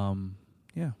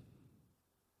 Yeah.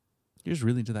 You're just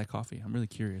really into that coffee. I'm really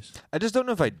curious. I just don't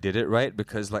know if I did it right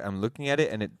because like I'm looking at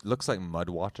it and it looks like mud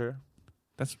water.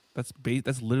 That's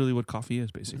literally what coffee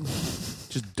is, basically.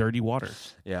 Just dirty water.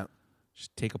 Yeah.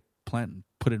 Just take a plant and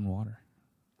put it in water.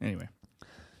 Anyway.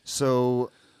 So,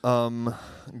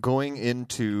 going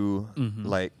into Mhm.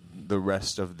 like the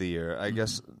rest of the year, I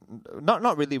guess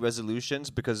not really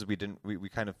resolutions because we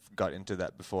kind of got into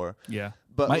that before. Yeah.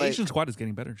 But my like, Asian squad is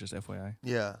getting better, just FYI.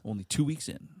 yeah, Only 2 weeks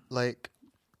in. like,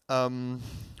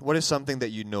 what is something that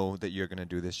you know that you're gonna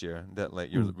do this year that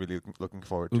like you're Ooh. really looking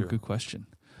forward Ooh, to, good question.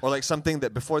 or like something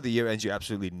that before the year ends you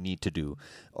absolutely need to do,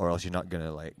 or else you're not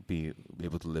gonna like be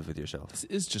able to live with yourself. This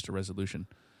is just a resolution.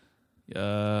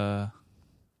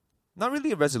 not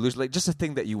really a resolution, like just a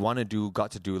thing that you want to do,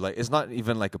 got to do. Like it's not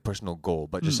even like a personal goal,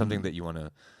 but just something that you want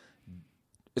to.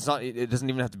 It's not. It doesn't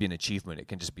even have to be an achievement. It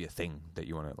can just be a thing that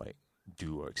you want to like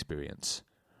do or experience.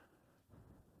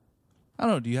 I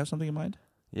don't know. Do you have something in mind?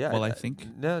 Yeah. Well, I think.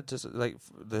 No, just like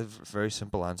the very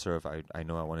simple answer of I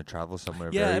know I want to travel somewhere.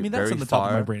 Yeah, very, I mean that's very on the far.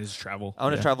 top of my brain is travel. I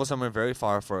want to travel somewhere very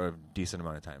far for a decent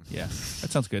amount of time. Yeah,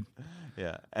 that sounds good.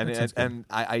 Yeah, That and sounds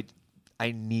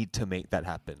I need to make that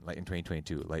happen, like in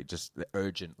 2022, like just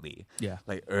urgently. Yeah,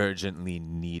 Like urgently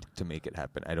need to make it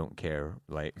happen. I don't care.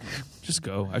 Like just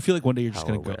go. I feel like one day you're just How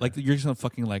gonna or go. where? Like you're just gonna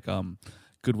fucking like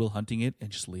Goodwill Hunting it and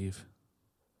just leave.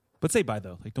 But say bye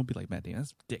though. Like don't be like Matt Damon.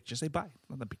 That's a dick. Just say bye.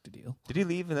 Not that big a deal. did he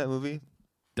leave in that movie?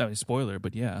 I mean, spoiler,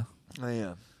 but yeah. Oh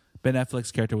yeah. Ben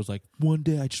Affleck's character was like, one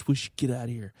day I just wish you'd get out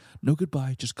of here. No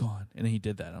goodbye, just gone. And then he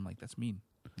did that. I'm like, that's mean.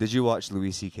 Did you watch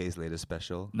Louis C.K.'s latest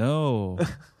special? No.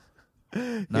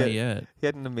 Not yet. He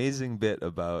had an amazing bit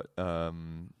about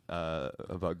Goodwill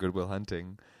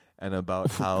Hunting and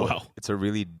about how Wow. it's a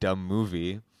really dumb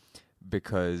movie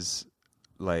because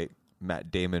like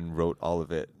Matt Damon wrote all of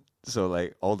it. So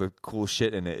like all the cool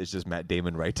shit in it is just Matt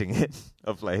Damon writing it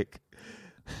of like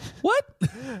What?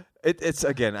 it's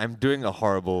again, I'm doing a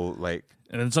horrible like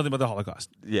And then something about the Holocaust.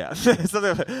 yeah.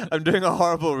 I'm doing a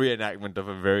horrible reenactment of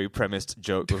a very premised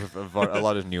joke with a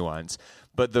lot of nuance.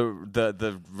 But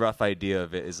the rough idea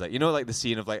of it is like, you know, like the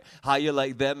scene of like, how you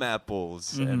like them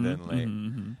apples? And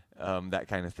then like that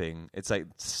kind of thing. It's like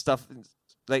stuff,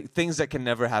 like things that can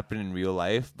never happen in real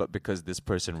life, but because this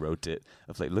person wrote it,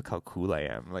 of like, look how cool I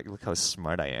am. Like, look how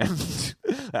smart I am.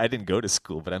 I didn't go to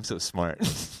school, but I'm so smart.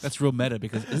 That's real meta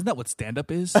because isn't that what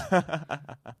stand-up is? I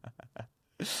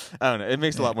don't know. It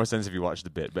makes a lot more sense if you watch the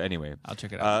bit. But anyway. I'll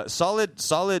check it out.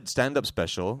 Solid stand-up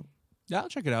special. Yeah, I'll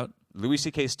check it out. Louis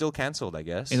C.K. still canceled, I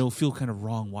guess. And it'll feel kind of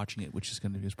wrong watching it, which is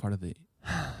going to be as part of the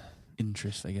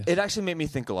interest, I guess. It actually made me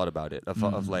think a lot about it, of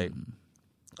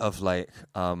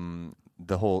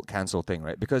the whole cancel thing,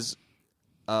 right? Because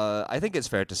I think it's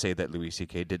fair to say that Louis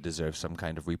C.K. did deserve some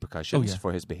kind of repercussions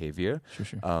for his behavior.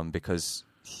 Sure. Because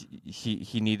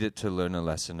he needed to learn a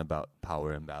lesson about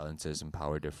power imbalances and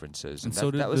power differences. And so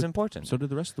that was important. So did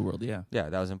the rest of the world, yeah. Yeah,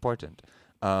 that was important.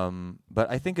 But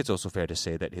I think it's also fair to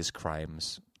say that his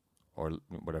crimes, or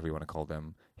whatever you want to call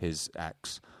them, his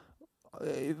acts,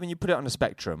 when you put it on a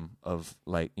spectrum of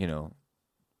like, you know,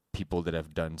 people that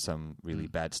have done some really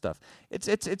bad stuff, it's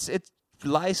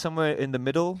lies somewhere in the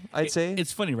middle, I'd say.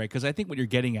 It's funny, right? Because I think what you're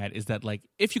getting at is that like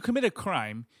if you commit a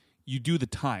crime, you do the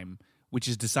time, which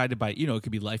is decided by, you know, it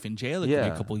could be life in jail, it could be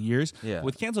a couple years. Yeah.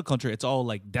 With cancel culture, it's all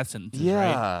like death sentences,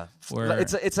 right? Where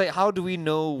It's like, how do we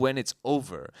know when it's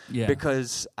over? Yeah.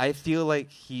 Because I feel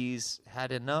like he's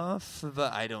had enough,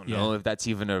 but I don't know if that's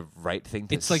even a right thing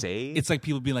to say. It's like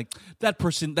people being like, that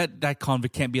person, that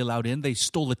convict can't be allowed in. They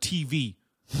stole a TV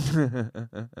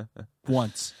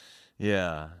once.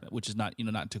 Yeah. Which is not, you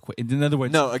know, not too quick. In other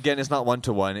words, No, again, it's not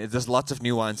one-to-one. There's lots of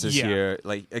nuances Yeah. here.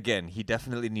 Like, again, he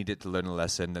definitely needed to learn a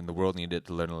lesson, and the world needed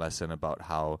to learn a lesson about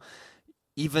how,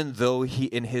 even though he,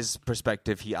 in his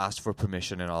perspective, he asked for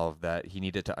permission and all of that, he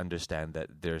needed to understand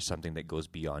that there's something that goes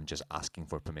beyond just asking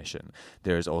for permission.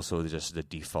 There's also just the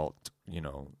default, you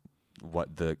know,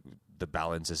 what the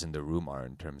balances in the room are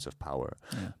in terms of power.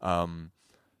 Yeah.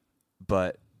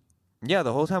 But yeah,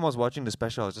 the whole time I was watching the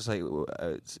special, I was just like,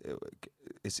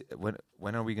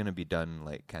 when are we going to be done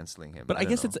like canceling him? But I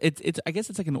guess it's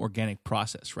like an organic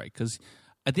process, right? Because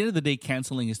at the end of the day,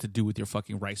 canceling is to do with your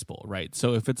fucking rice bowl, right?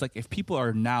 So if people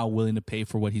are now willing to pay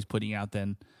for what he's putting out,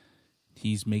 then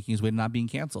he's making his way to not being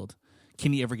canceled.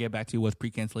 Can he ever get back to you with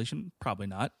pre-cancellation? Probably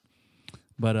not.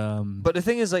 But the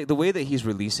thing is, like, the way that he's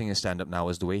releasing his stand-up now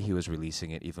is the way he was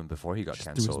releasing it even before he got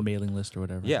through canceled. his mailing list or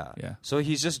whatever. Yeah. Yeah. So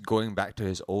he's just going back to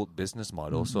his old business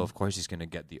model. So of course he's going to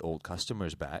get the old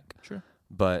customers back. Sure.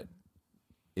 But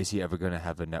is he ever going to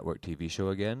have a network TV show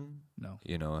again? No.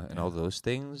 You know, and all those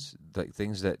things, like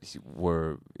things that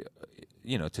were,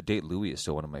 you know, to date, Louis is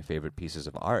still one of my favorite pieces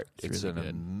of art. It's really an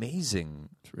good. amazing,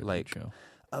 It's a really good show.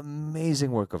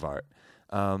 amazing work of art.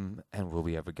 And will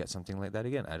we ever get something like that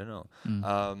again? I don't know.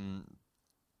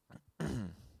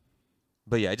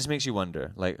 But yeah, it just makes you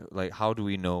wonder, like how do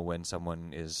we know when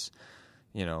someone is,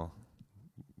 you know,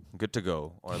 good to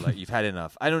go, or like you've had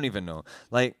enough? I don't even know.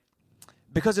 Like,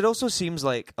 because it also seems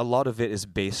like a lot of it is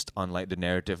based on like the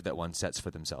narrative that one sets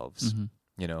for themselves.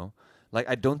 You know, like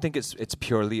I don't think it's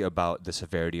purely about the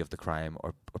severity of the crime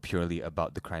or purely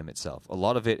about the crime itself. A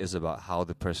lot of it is about how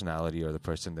the personality or the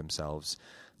person themselves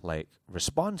like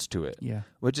responds to it. Yeah.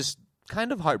 Which is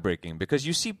kind of heartbreaking because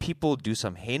you see people do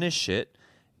some heinous shit,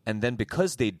 and then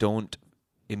because they don't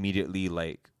immediately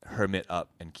like hermit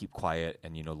up and keep quiet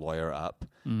and, you know, lawyer up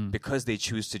because they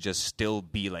choose to just still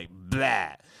be like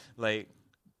blah. Like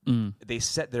they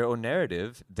set their own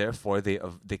narrative, therefore they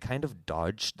kind of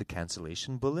dodged the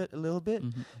cancellation bullet a little bit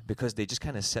because they just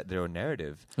kind of set their own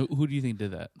narrative. Who do you think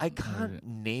did that? I can't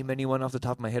name anyone off the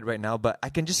top of my head right now, but I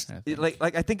can just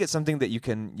I think it's something that you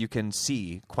can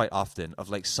see quite often of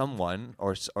like someone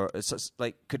or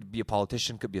like could be a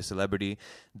politician, could be a celebrity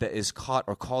that is caught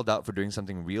or called out for doing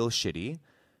something real shitty.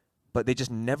 But they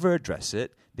just never address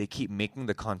it. They keep making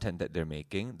the content that they're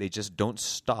making. They just don't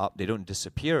stop. They don't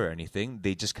disappear or anything.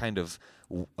 They just kind of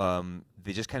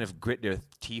grit their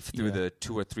teeth through the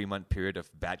 2 or 3 month period of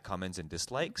bad comments and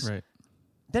dislikes. Right.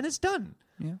 Then it's done.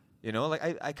 Yeah. You know,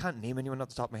 like I can't name anyone off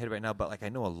the top of my head right now, but like I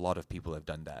know a lot of people have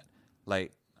done that.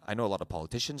 Like I know a lot of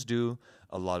politicians do,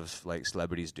 a lot of like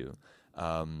celebrities do,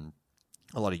 a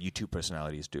lot of YouTube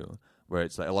personalities do. Where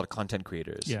it's like a lot of content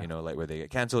creators, you know, like where they get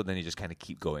canceled, then they just kind of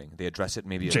keep going. They address it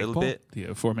maybe Jake a little Paul, bit. the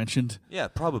aforementioned. Yeah,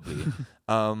 probably.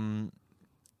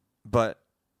 But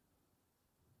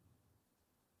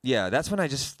yeah, that's when I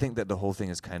just think that the whole thing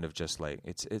is kind of just like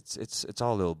it's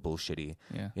all a little bullshitty.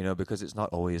 Yeah. You know, because it's not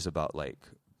always about like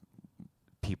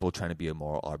people trying to be a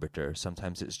moral arbiter.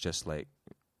 Sometimes it's just like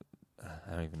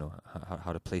I don't even know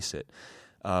how to place it.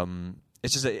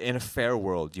 It's just that in a fair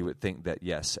world, you would think that,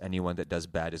 yes, anyone that does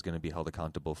bad is going to be held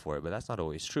accountable for it. But that's not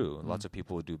always true. Lots of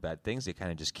people who do bad things, they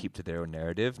kind of just keep to their own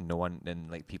narrative. No one,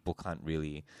 and like people can't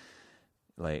really,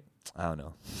 like, I don't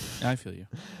know. I feel you.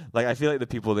 Like, I feel like the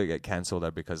people that get canceled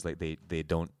are because like they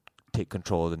don't take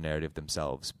control of the narrative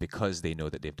themselves because they know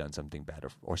that they've done something bad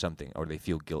or something, or they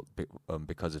feel guilt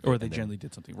because of it. Or they generally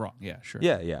did something wrong. Yeah, sure.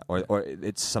 Yeah. Or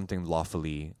it's something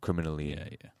lawfully,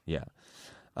 criminally. Yeah.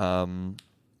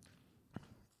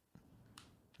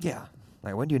 Yeah.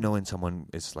 Like, when do you know when someone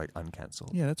is, like,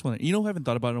 uncancelled? Yeah, that's one. You know who I haven't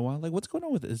thought about in a while? Like, what's going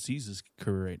on with Aziz's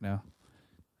career right now?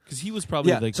 Because he was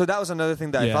probably, like... so that was another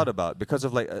thing that I thought about. Because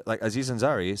of, like Aziz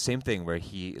Ansari, same thing, where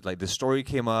he, like, the story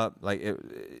came up, like,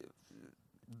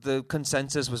 the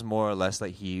consensus was more or less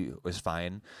like he was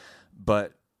fine.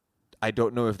 But I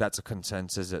don't know if that's a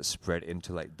consensus that spread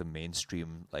into, like, the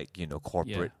mainstream, like, you know,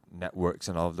 corporate networks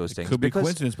and all of those things. Could be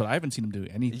coincidence, but I haven't seen him do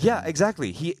anything. Yeah,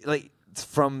 exactly. He, like...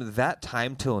 From that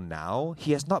time till now,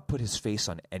 he has not put his face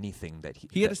on anything that he...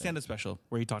 He had a stand-up special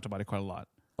where he talked about it quite a lot.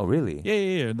 Oh, really?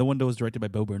 Yeah. The one that was directed by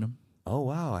Bo Burnham. Oh,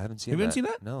 wow. I haven't seen that. You haven't seen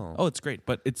that? No. Oh, it's great.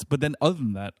 But then other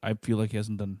than that, I feel like he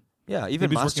hasn't done... Yeah,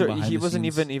 even Master... He wasn't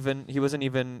scenes.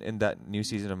 even in that new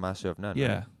season of Master of None,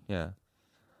 Yeah. right? Yeah.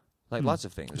 Like, lots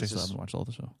of things. I still haven't watched all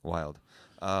the show. Wild.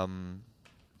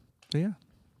 Yeah.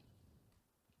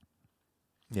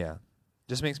 Yeah.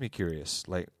 Just makes me curious.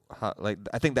 Like, how, like,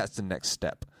 I think that's the next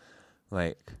step.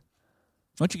 Like, why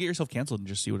don't you get yourself canceled and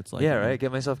just see what it's like? Yeah, right.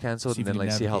 Get myself canceled and then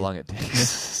like see how long it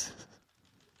takes.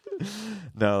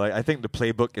 No, like I think the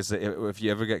playbook is that if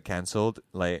you ever get canceled,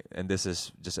 like, and this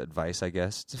is just advice, I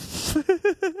guess.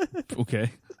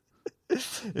 Okay.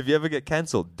 If you ever get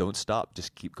canceled, don't stop.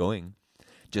 Just keep going.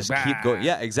 Just keep going.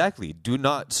 Yeah, exactly. Do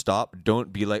not stop.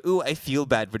 Don't be like, ooh, I feel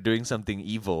bad for doing something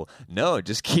evil. No,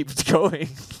 just keep going.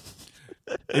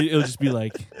 It'll just be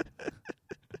like,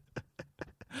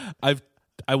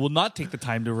 I will not take the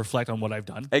time to reflect on what I've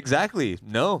done. Exactly.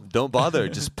 No, don't bother.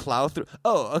 Just plow through.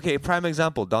 Oh, okay. Prime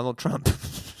example, Donald Trump.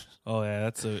 Oh yeah,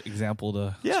 that's an example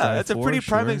to. Yeah, that's a pretty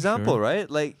prime example, sure. right?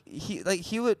 Like he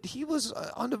was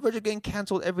on the verge of getting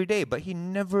canceled every day, but he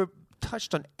never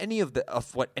touched on any of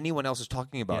what anyone else was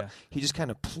talking about. Yeah. He just kind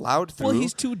of plowed through. Well,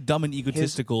 he's too dumb and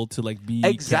egotistical to like be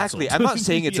exactly. canceled. I'm not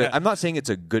saying it's I'm not saying it's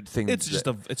a good thing. It's just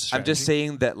it's. I'm just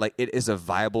saying that like it is a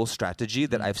viable strategy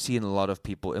that I've seen a lot of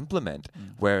people implement,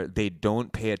 where they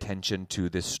don't pay attention to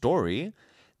this story,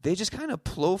 they just kind of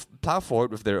plow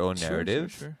forward with their own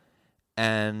narrative, sure.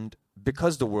 And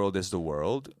because the world is the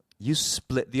world, you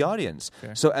split the audience.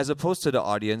 Okay. So as opposed to the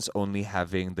audience only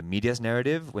having the media's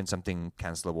narrative when something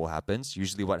cancelable happens,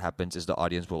 usually what happens is the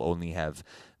audience will only have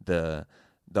the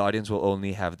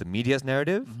media's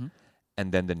narrative,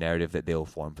 and then the narrative that they'll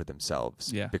form for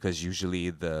themselves. Yeah. Because usually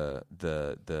the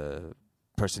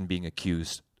person being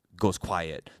accused goes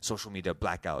quiet, social media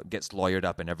blackout, gets lawyered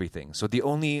up and everything. So the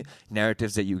only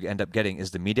narratives that you end up getting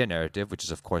is the media narrative, which is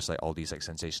of course like all these like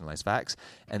sensationalized facts,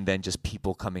 and then just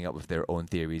people coming up with their own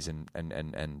theories and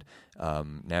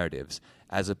narratives,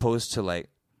 as opposed to like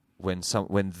when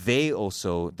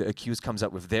the accused comes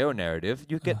up with their own narrative,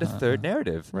 you get the third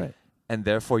narrative, right? And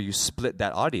therefore you split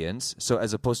that audience. So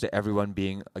as opposed to everyone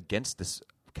being against this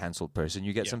canceled person,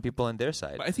 you get some people on their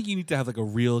side. But I think you need to have like a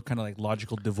real kind of like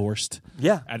logical divorced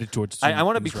attitude towards I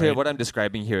want to be things, clear. right? What I'm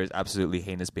describing here is absolutely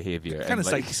heinous behavior. Kind of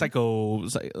like,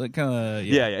 like kind of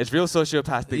yeah, it's real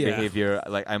sociopathic behavior.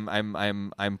 Like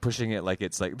I'm pushing it like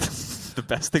it's like the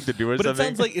best thing to do or But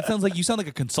something. it sounds like you sound like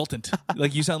a consultant.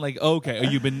 Like you sound like, okay,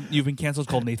 you've been canceled.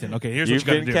 Call Nathan. Okay, here's You've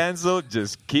what you been got to canceled.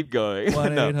 Just keep going.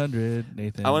 1-800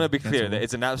 Nathan. I want to be clear cancel. that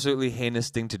it's an absolutely heinous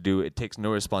thing to do. It takes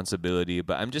no responsibility.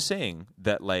 But I'm just saying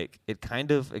that like it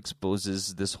kind of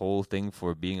exposes this whole thing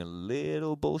for being a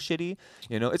little bullshitty.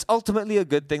 You know, it's ultimately a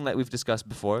good thing, like we've discussed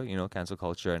before. You know, cancel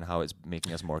culture and how it's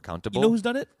making us more accountable. You know who's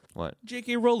done it? What?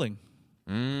 J.K. Rowling.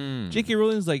 J.K.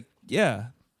 Rowling's like, yeah,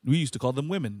 we used to call them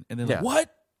women, and then like,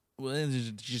 what? Well, and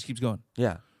it just keeps going.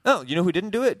 Yeah. Oh, you know who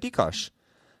didn't do it? Dikosh.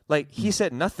 Like he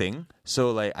said nothing.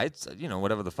 So like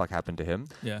whatever the fuck happened to him.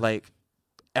 Yeah. Like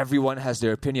everyone has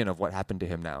their opinion of what happened to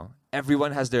him now.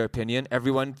 Everyone has their opinion.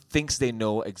 Everyone thinks they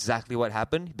know exactly what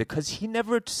happened because he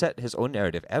never set his own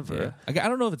narrative ever. Yeah. I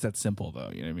don't know if it's that simple though.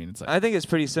 You know what I mean? It's like I think it's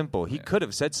pretty simple. He could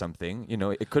have said something. You know,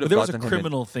 it could have. there was a gotten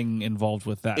criminal thing involved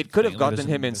with that. It could have thing, gotten like,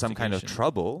 him in some kind of investigation.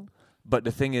 trouble. But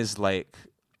the thing is, like,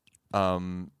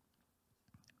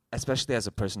 especially as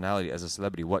a personality, as a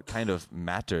celebrity, what kind of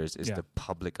matters is the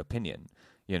public opinion.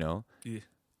 You know. Yeah.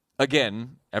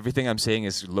 Again, everything I'm saying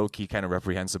is low-key kind of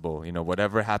reprehensible. You know,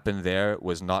 whatever happened there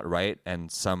was not right,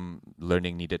 and some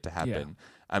learning needed to happen. Yeah.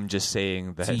 I'm just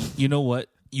saying that... See, you know what?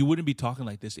 You wouldn't be talking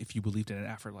like this if you believed in an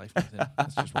afterlife. Nathan.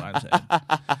 That's just what I'm saying.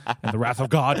 And the wrath of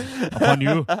God upon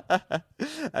you.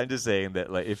 I'm just saying that,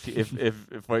 like, if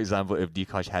for example, if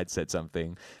Dikosh had said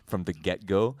something from the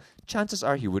get-go, chances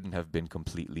are he wouldn't have been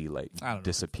completely like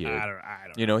disappeared. I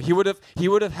don't You know, he would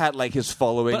have had like his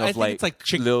following But I of think it's like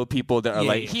little people that are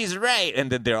like, yeah. he's right,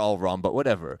 and then they're all wrong, but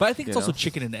whatever. But I think it's you also know?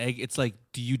 chicken and egg. It's like,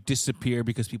 do you disappear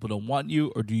because people don't want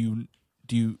you, or do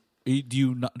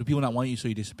people not want you so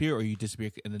you disappear, or you disappear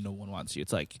and then no one wants you?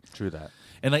 It's like True that.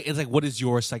 And like it's like, what is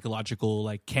your psychological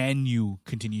like? Can you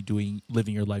continue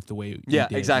living your life the way? You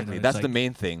did? Exactly. You know, That's like, the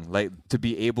main thing. Like to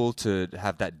be able to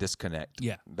have that disconnect.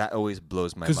 Yeah, that always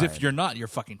blows my mind. Because if you're not, you're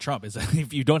fucking Trump. Is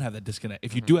if you don't have that disconnect.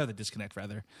 If you do have the disconnect,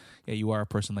 rather, yeah, you are a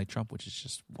person like Trump, which is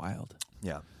just wild.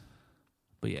 Yeah.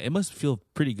 But yeah, it must feel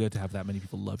pretty good to have that many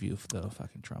people love you, though.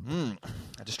 Fucking Trump.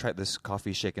 I just tried this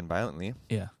coffee shaken violently.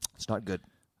 Yeah, it's not good.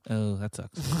 Oh, that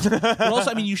sucks. But also,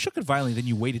 I mean, you shook it violently, then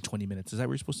you waited 20 minutes. Is that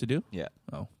what you're supposed to do? Yeah.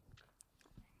 Oh.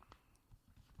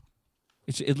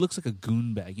 It looks like a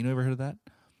goon bag. You know, ever heard of that?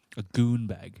 A goon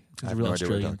bag. It's a real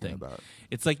Australian thing. About.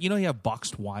 It's like, you know, you have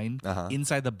boxed wine. Uh-huh.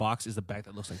 Inside the box is the bag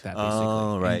that looks like that, basically.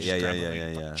 Oh, And right. you just grab it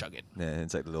Yeah. and chug it. Yeah,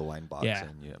 it's like the little wine box. Yeah.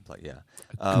 And you like,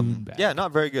 goon bag. yeah,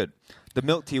 not very good. The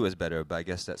milk tea was better, but I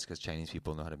guess that's because Chinese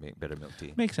people know how to make better milk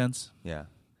tea. Makes sense. Yeah.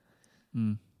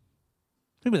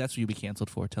 Maybe that's what you'd be canceled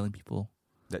for, telling people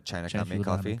That China Chinese can't make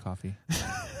people don't coffee. know how to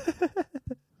make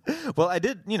coffee. Well, I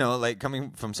did, like coming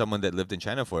from someone that lived in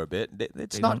China for a bit,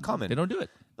 it's not common. They don't do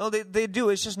it. No, they do.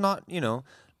 It's just not,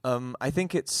 I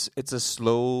think it's a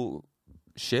slow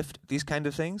shift, these kind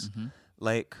of things. Mm-hmm.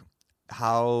 Like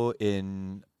how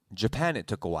in Japan it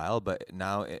took a while, but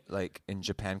now like in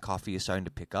Japan coffee is starting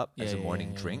to pick up as a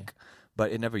morning drink,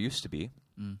 but it never used to be.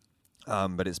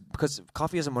 But it's because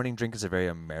coffee as a morning drink is a very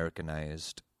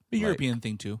Americanized, A European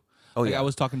thing too. Oh like yeah, I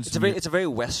was talking to it's a very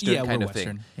Western kind of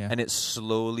Western, thing, yeah. and it's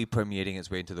slowly permeating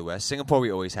its way into the West. Singapore, we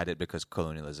always had it because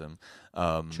colonialism.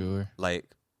 Sure. Like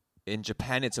in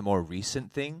Japan, it's a more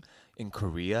recent thing. In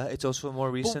Korea, it's also a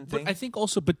more recent thing. But I think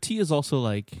also, tea is also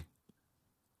like,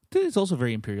 it's also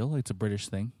very imperial. Like, it's a British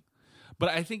thing. But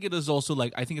I think it is also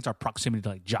like, I think it's our proximity to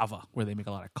like Java, where they make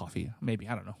a lot of coffee. Maybe,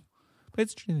 I don't know. But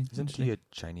it's interesting. Isn't tea a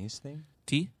Chinese thing?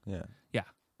 Tea? Yeah. Yeah.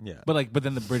 Yeah. But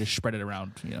then the British spread it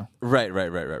around,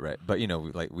 Right. But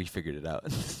we figured it out.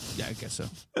 Yeah, I guess so.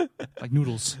 Like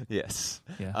noodles. Yes.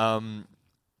 Yeah.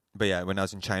 But yeah, when I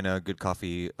was in China, good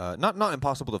coffee, not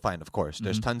impossible to find, of course.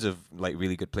 There's tons of like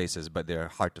really good places, but they're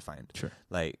hard to find. Sure.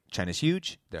 Like China's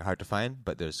huge, they're hard to find,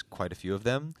 but there's quite a few of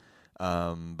them.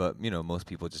 But most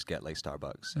people just get like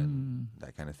Starbucks and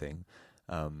that kind of thing.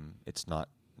 It's not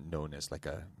known as like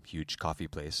a huge coffee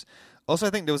place. Also, I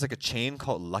think there was like a chain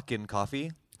called Luckin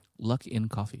Coffee. Luckin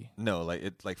Coffee. No, like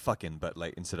it's like fucking, but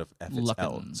like instead of F, it's Luckin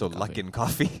L. So Coffee. Luckin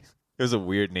Coffee. It was a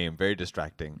weird name, very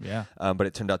distracting. Yeah. But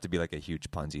it turned out to be like a huge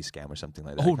Ponzi scam or something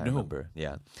like that. Oh, I can't no. remember.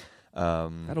 Yeah.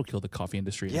 That'll kill the coffee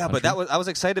industry. in the Yeah, but country. I was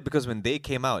excited because when they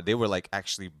came out, they were like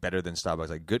actually better than Starbucks.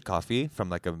 Like good coffee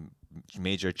from like a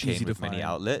major chain Easy to with many find.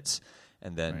 outlets,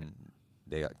 and then Right.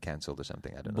 they got canceled or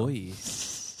something. I don't know. Boy.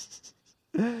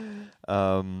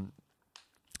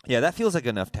 Yeah, that feels like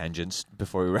enough tangents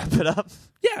before we wrap it up.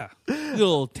 Yeah,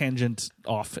 little tangent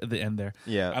off at the end there.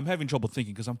 Yeah. I'm having trouble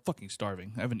thinking because I'm fucking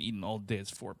starving. I haven't eaten all day.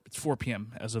 It's 4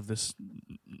 p.m. as of this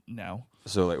now.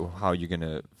 So, like, how are you going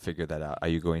to figure that out? Are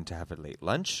you going to have a late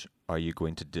lunch? Are you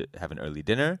going to have an early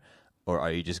dinner? Or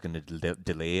are you just going to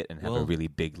delay it and have a really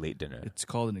big late dinner? It's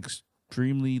called an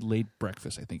extremely late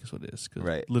breakfast, I think is what it is. 'Cause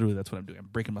Right. literally, that's what I'm doing. I'm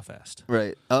breaking my fast.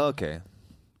 Right. Oh, okay.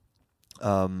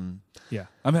 Yeah.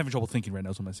 I'm having trouble thinking right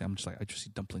now. So I'm saying. I'm just like, I just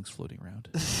see dumplings floating around.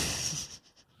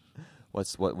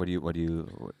 What are you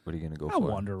going to go I'll for?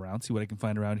 wander around, see what I can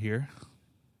find around here.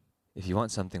 If you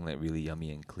want something like really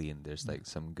yummy and clean, there's like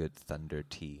some good Thunder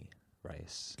tea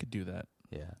rice. Could do that,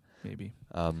 Yeah. maybe.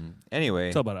 Anyway.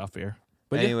 It's all about off air.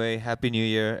 But anyway, Happy New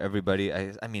Year, everybody.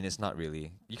 I mean, it's not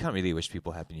really. You can't really wish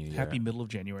people Happy New Year. Happy middle of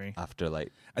January. After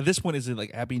like. At this point, is it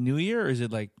like Happy New Year or is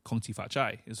it like Kong Ti Fa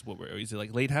Chai? Is it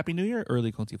like late Happy New Year,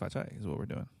 early Kong Ti Fa Chai? Is what we're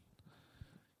doing.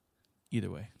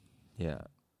 Either way. Yeah.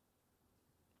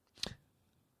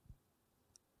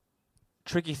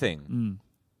 Tricky thing.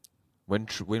 When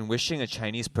wishing a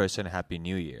Chinese person Happy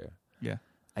New Year, Yeah.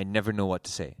 I never know what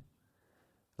to say.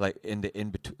 Like in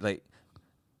between, like.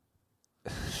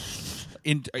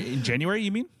 In January,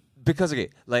 you mean? Because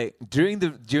like during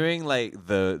like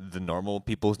the normal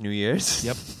people's New Years.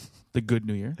 Yep. The good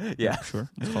New Year. Yeah. Yep, sure.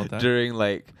 Let's call it that. During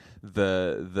like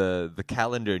the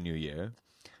calendar New Year.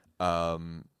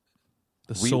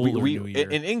 The solar New Year.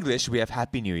 In English, we have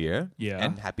Happy New Year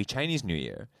and Happy Chinese New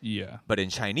Year. Yeah. But in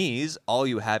Chinese, all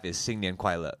you have is 新年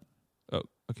快乐. Oh,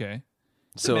 okay.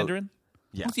 So Mandarin?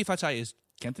 Yeah. Kong Ti Fa Chai is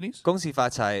Cantonese? 恭喜发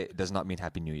财 does not mean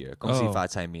Happy New Year. 恭喜发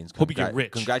财 means Hope you get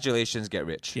rich. Congratulations, get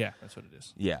rich. Yeah, that's what it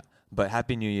is. Yeah. But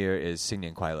Happy New Year is 新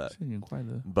年快乐. 新年快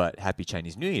乐. But Happy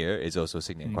Chinese New Year is also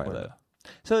新年快乐. 新年快乐.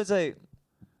 So it's like,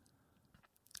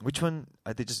 which one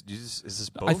are they just? Is this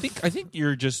both? I think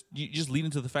you just lean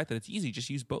into the fact that it's easy. Just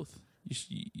use both. You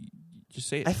just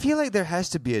say it. I feel like there has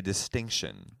to be a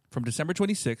distinction. From December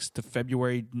 26th to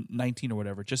February 19 or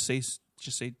whatever, just say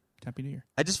Happy New Year.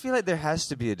 I just feel like there has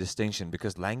to be a distinction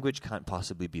because language can't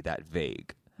possibly be that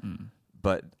vague.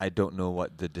 But I don't know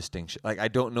what the distinction. Like I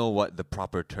don't know what the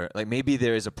proper term. Like maybe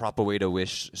there is a proper way to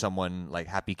wish someone like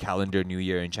Happy Calendar New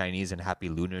Year in Chinese and Happy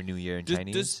Lunar New Year in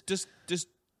Chinese. Does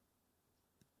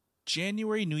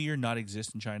January New Year not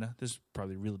exist in China? This is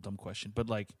probably a real dumb question, but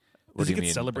like, does it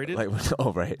get celebrated? Like,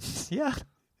 oh right, yeah.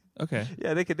 Okay.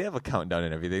 Yeah, they have a countdown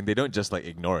and everything. They don't just like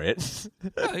ignore it. Yeah,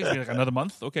 it's like another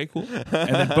month. Okay, cool.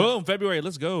 And then boom, February.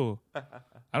 Let's go.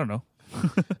 I don't know.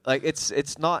 Like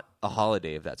it's not a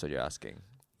holiday if that's what you're asking.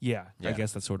 Yeah, I Yeah.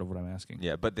 guess that's sort of what I'm asking.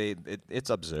 Yeah, but it's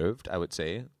observed, I would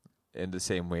say, in the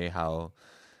same way how.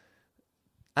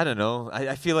 I don't know.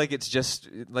 I feel like it's just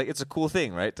like it's a cool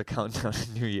thing, right? To count down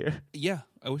a new year. Yeah,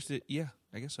 I wish that. Yeah,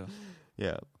 I guess so.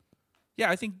 Yeah. Yeah,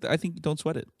 I think don't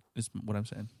sweat it. Is what I'm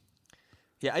saying.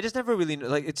 Yeah, I just never really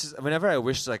like. It's just, whenever I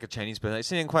wish like a Chinese person, like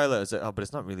新年快乐, it's like, oh, but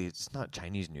it's not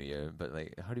Chinese New Year, but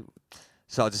like how do you?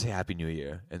 So I'll just say Happy New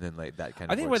Year, and then like that kind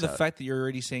of. I think by works the out. fact that you're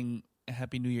already saying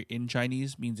Happy New Year in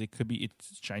Chinese means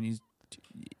it's Chinese.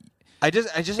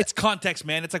 It's context,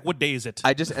 man. It's like, what day is it?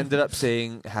 I just ended up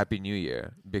saying Happy New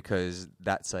Year because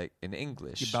that's like in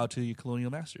English. You bow to your colonial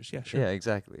masters. Yeah, sure. Yeah,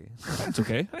 exactly. That's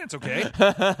okay. That's okay.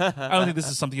 I don't think this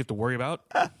is something you have to worry about.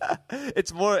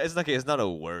 It's more. It's okay. It's not a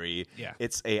worry. Yeah.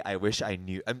 It's a. I wish I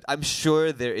knew. I'm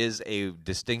sure there is a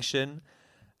distinction.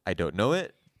 I don't know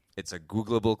it. It's a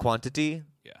Googleable quantity.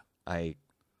 Yeah. I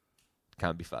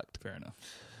can't be fucked. Fair enough.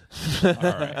 All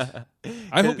right.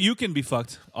 I hope you can be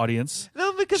fucked, audience.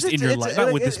 No, because Just it's, in your it's, life, not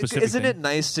like, with this specific Isn't thing. it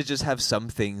nice to just have some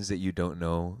things that you don't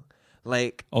know?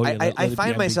 Like Oh, yeah, let I it be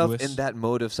find myself ambiguous. in that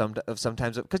mode of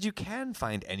sometimes because you can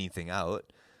find anything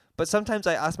out, but sometimes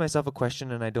I ask myself a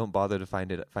question and I don't bother to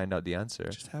find out the answer.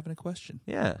 Just having a question.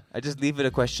 Yeah, I just leave it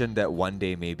a question that one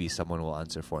day maybe someone will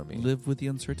answer for me. Live with the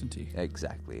uncertainty.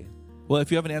 Exactly. Well,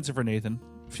 if you have an answer for Nathan,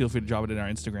 feel free to drop it in our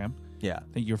Instagram. Yeah.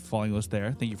 Thank you for following us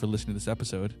there. Thank you for listening to this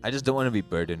episode. I just don't want to be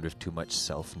burdened with too much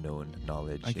self-known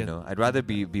knowledge. I get I'd rather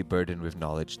be burdened with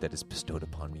knowledge that is bestowed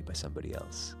upon me by somebody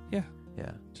else. Yeah.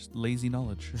 Yeah. Just lazy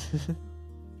knowledge.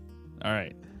 All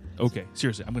right. Okay.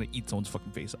 Seriously, I'm going to eat someone's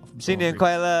fucking face off. I'm so 新年 hungry.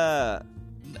 快乐!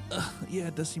 Yeah,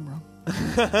 it does seem wrong.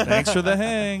 Thanks for the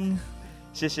hang.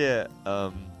 谢谢.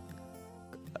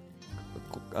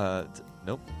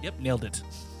 Nope. Yep, nailed it.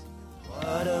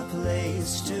 What a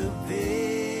place to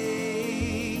be.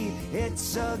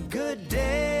 It's a good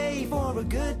day for a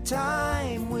good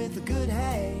time with a good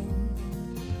hang.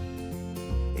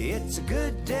 It's a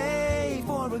good day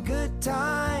for a good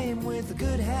time with a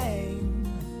good hang.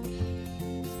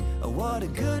 What a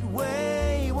good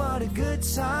way, what a good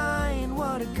sign,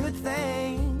 what a good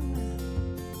thing.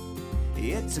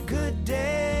 It's a good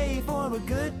day for a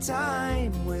good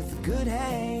time with a good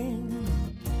hang.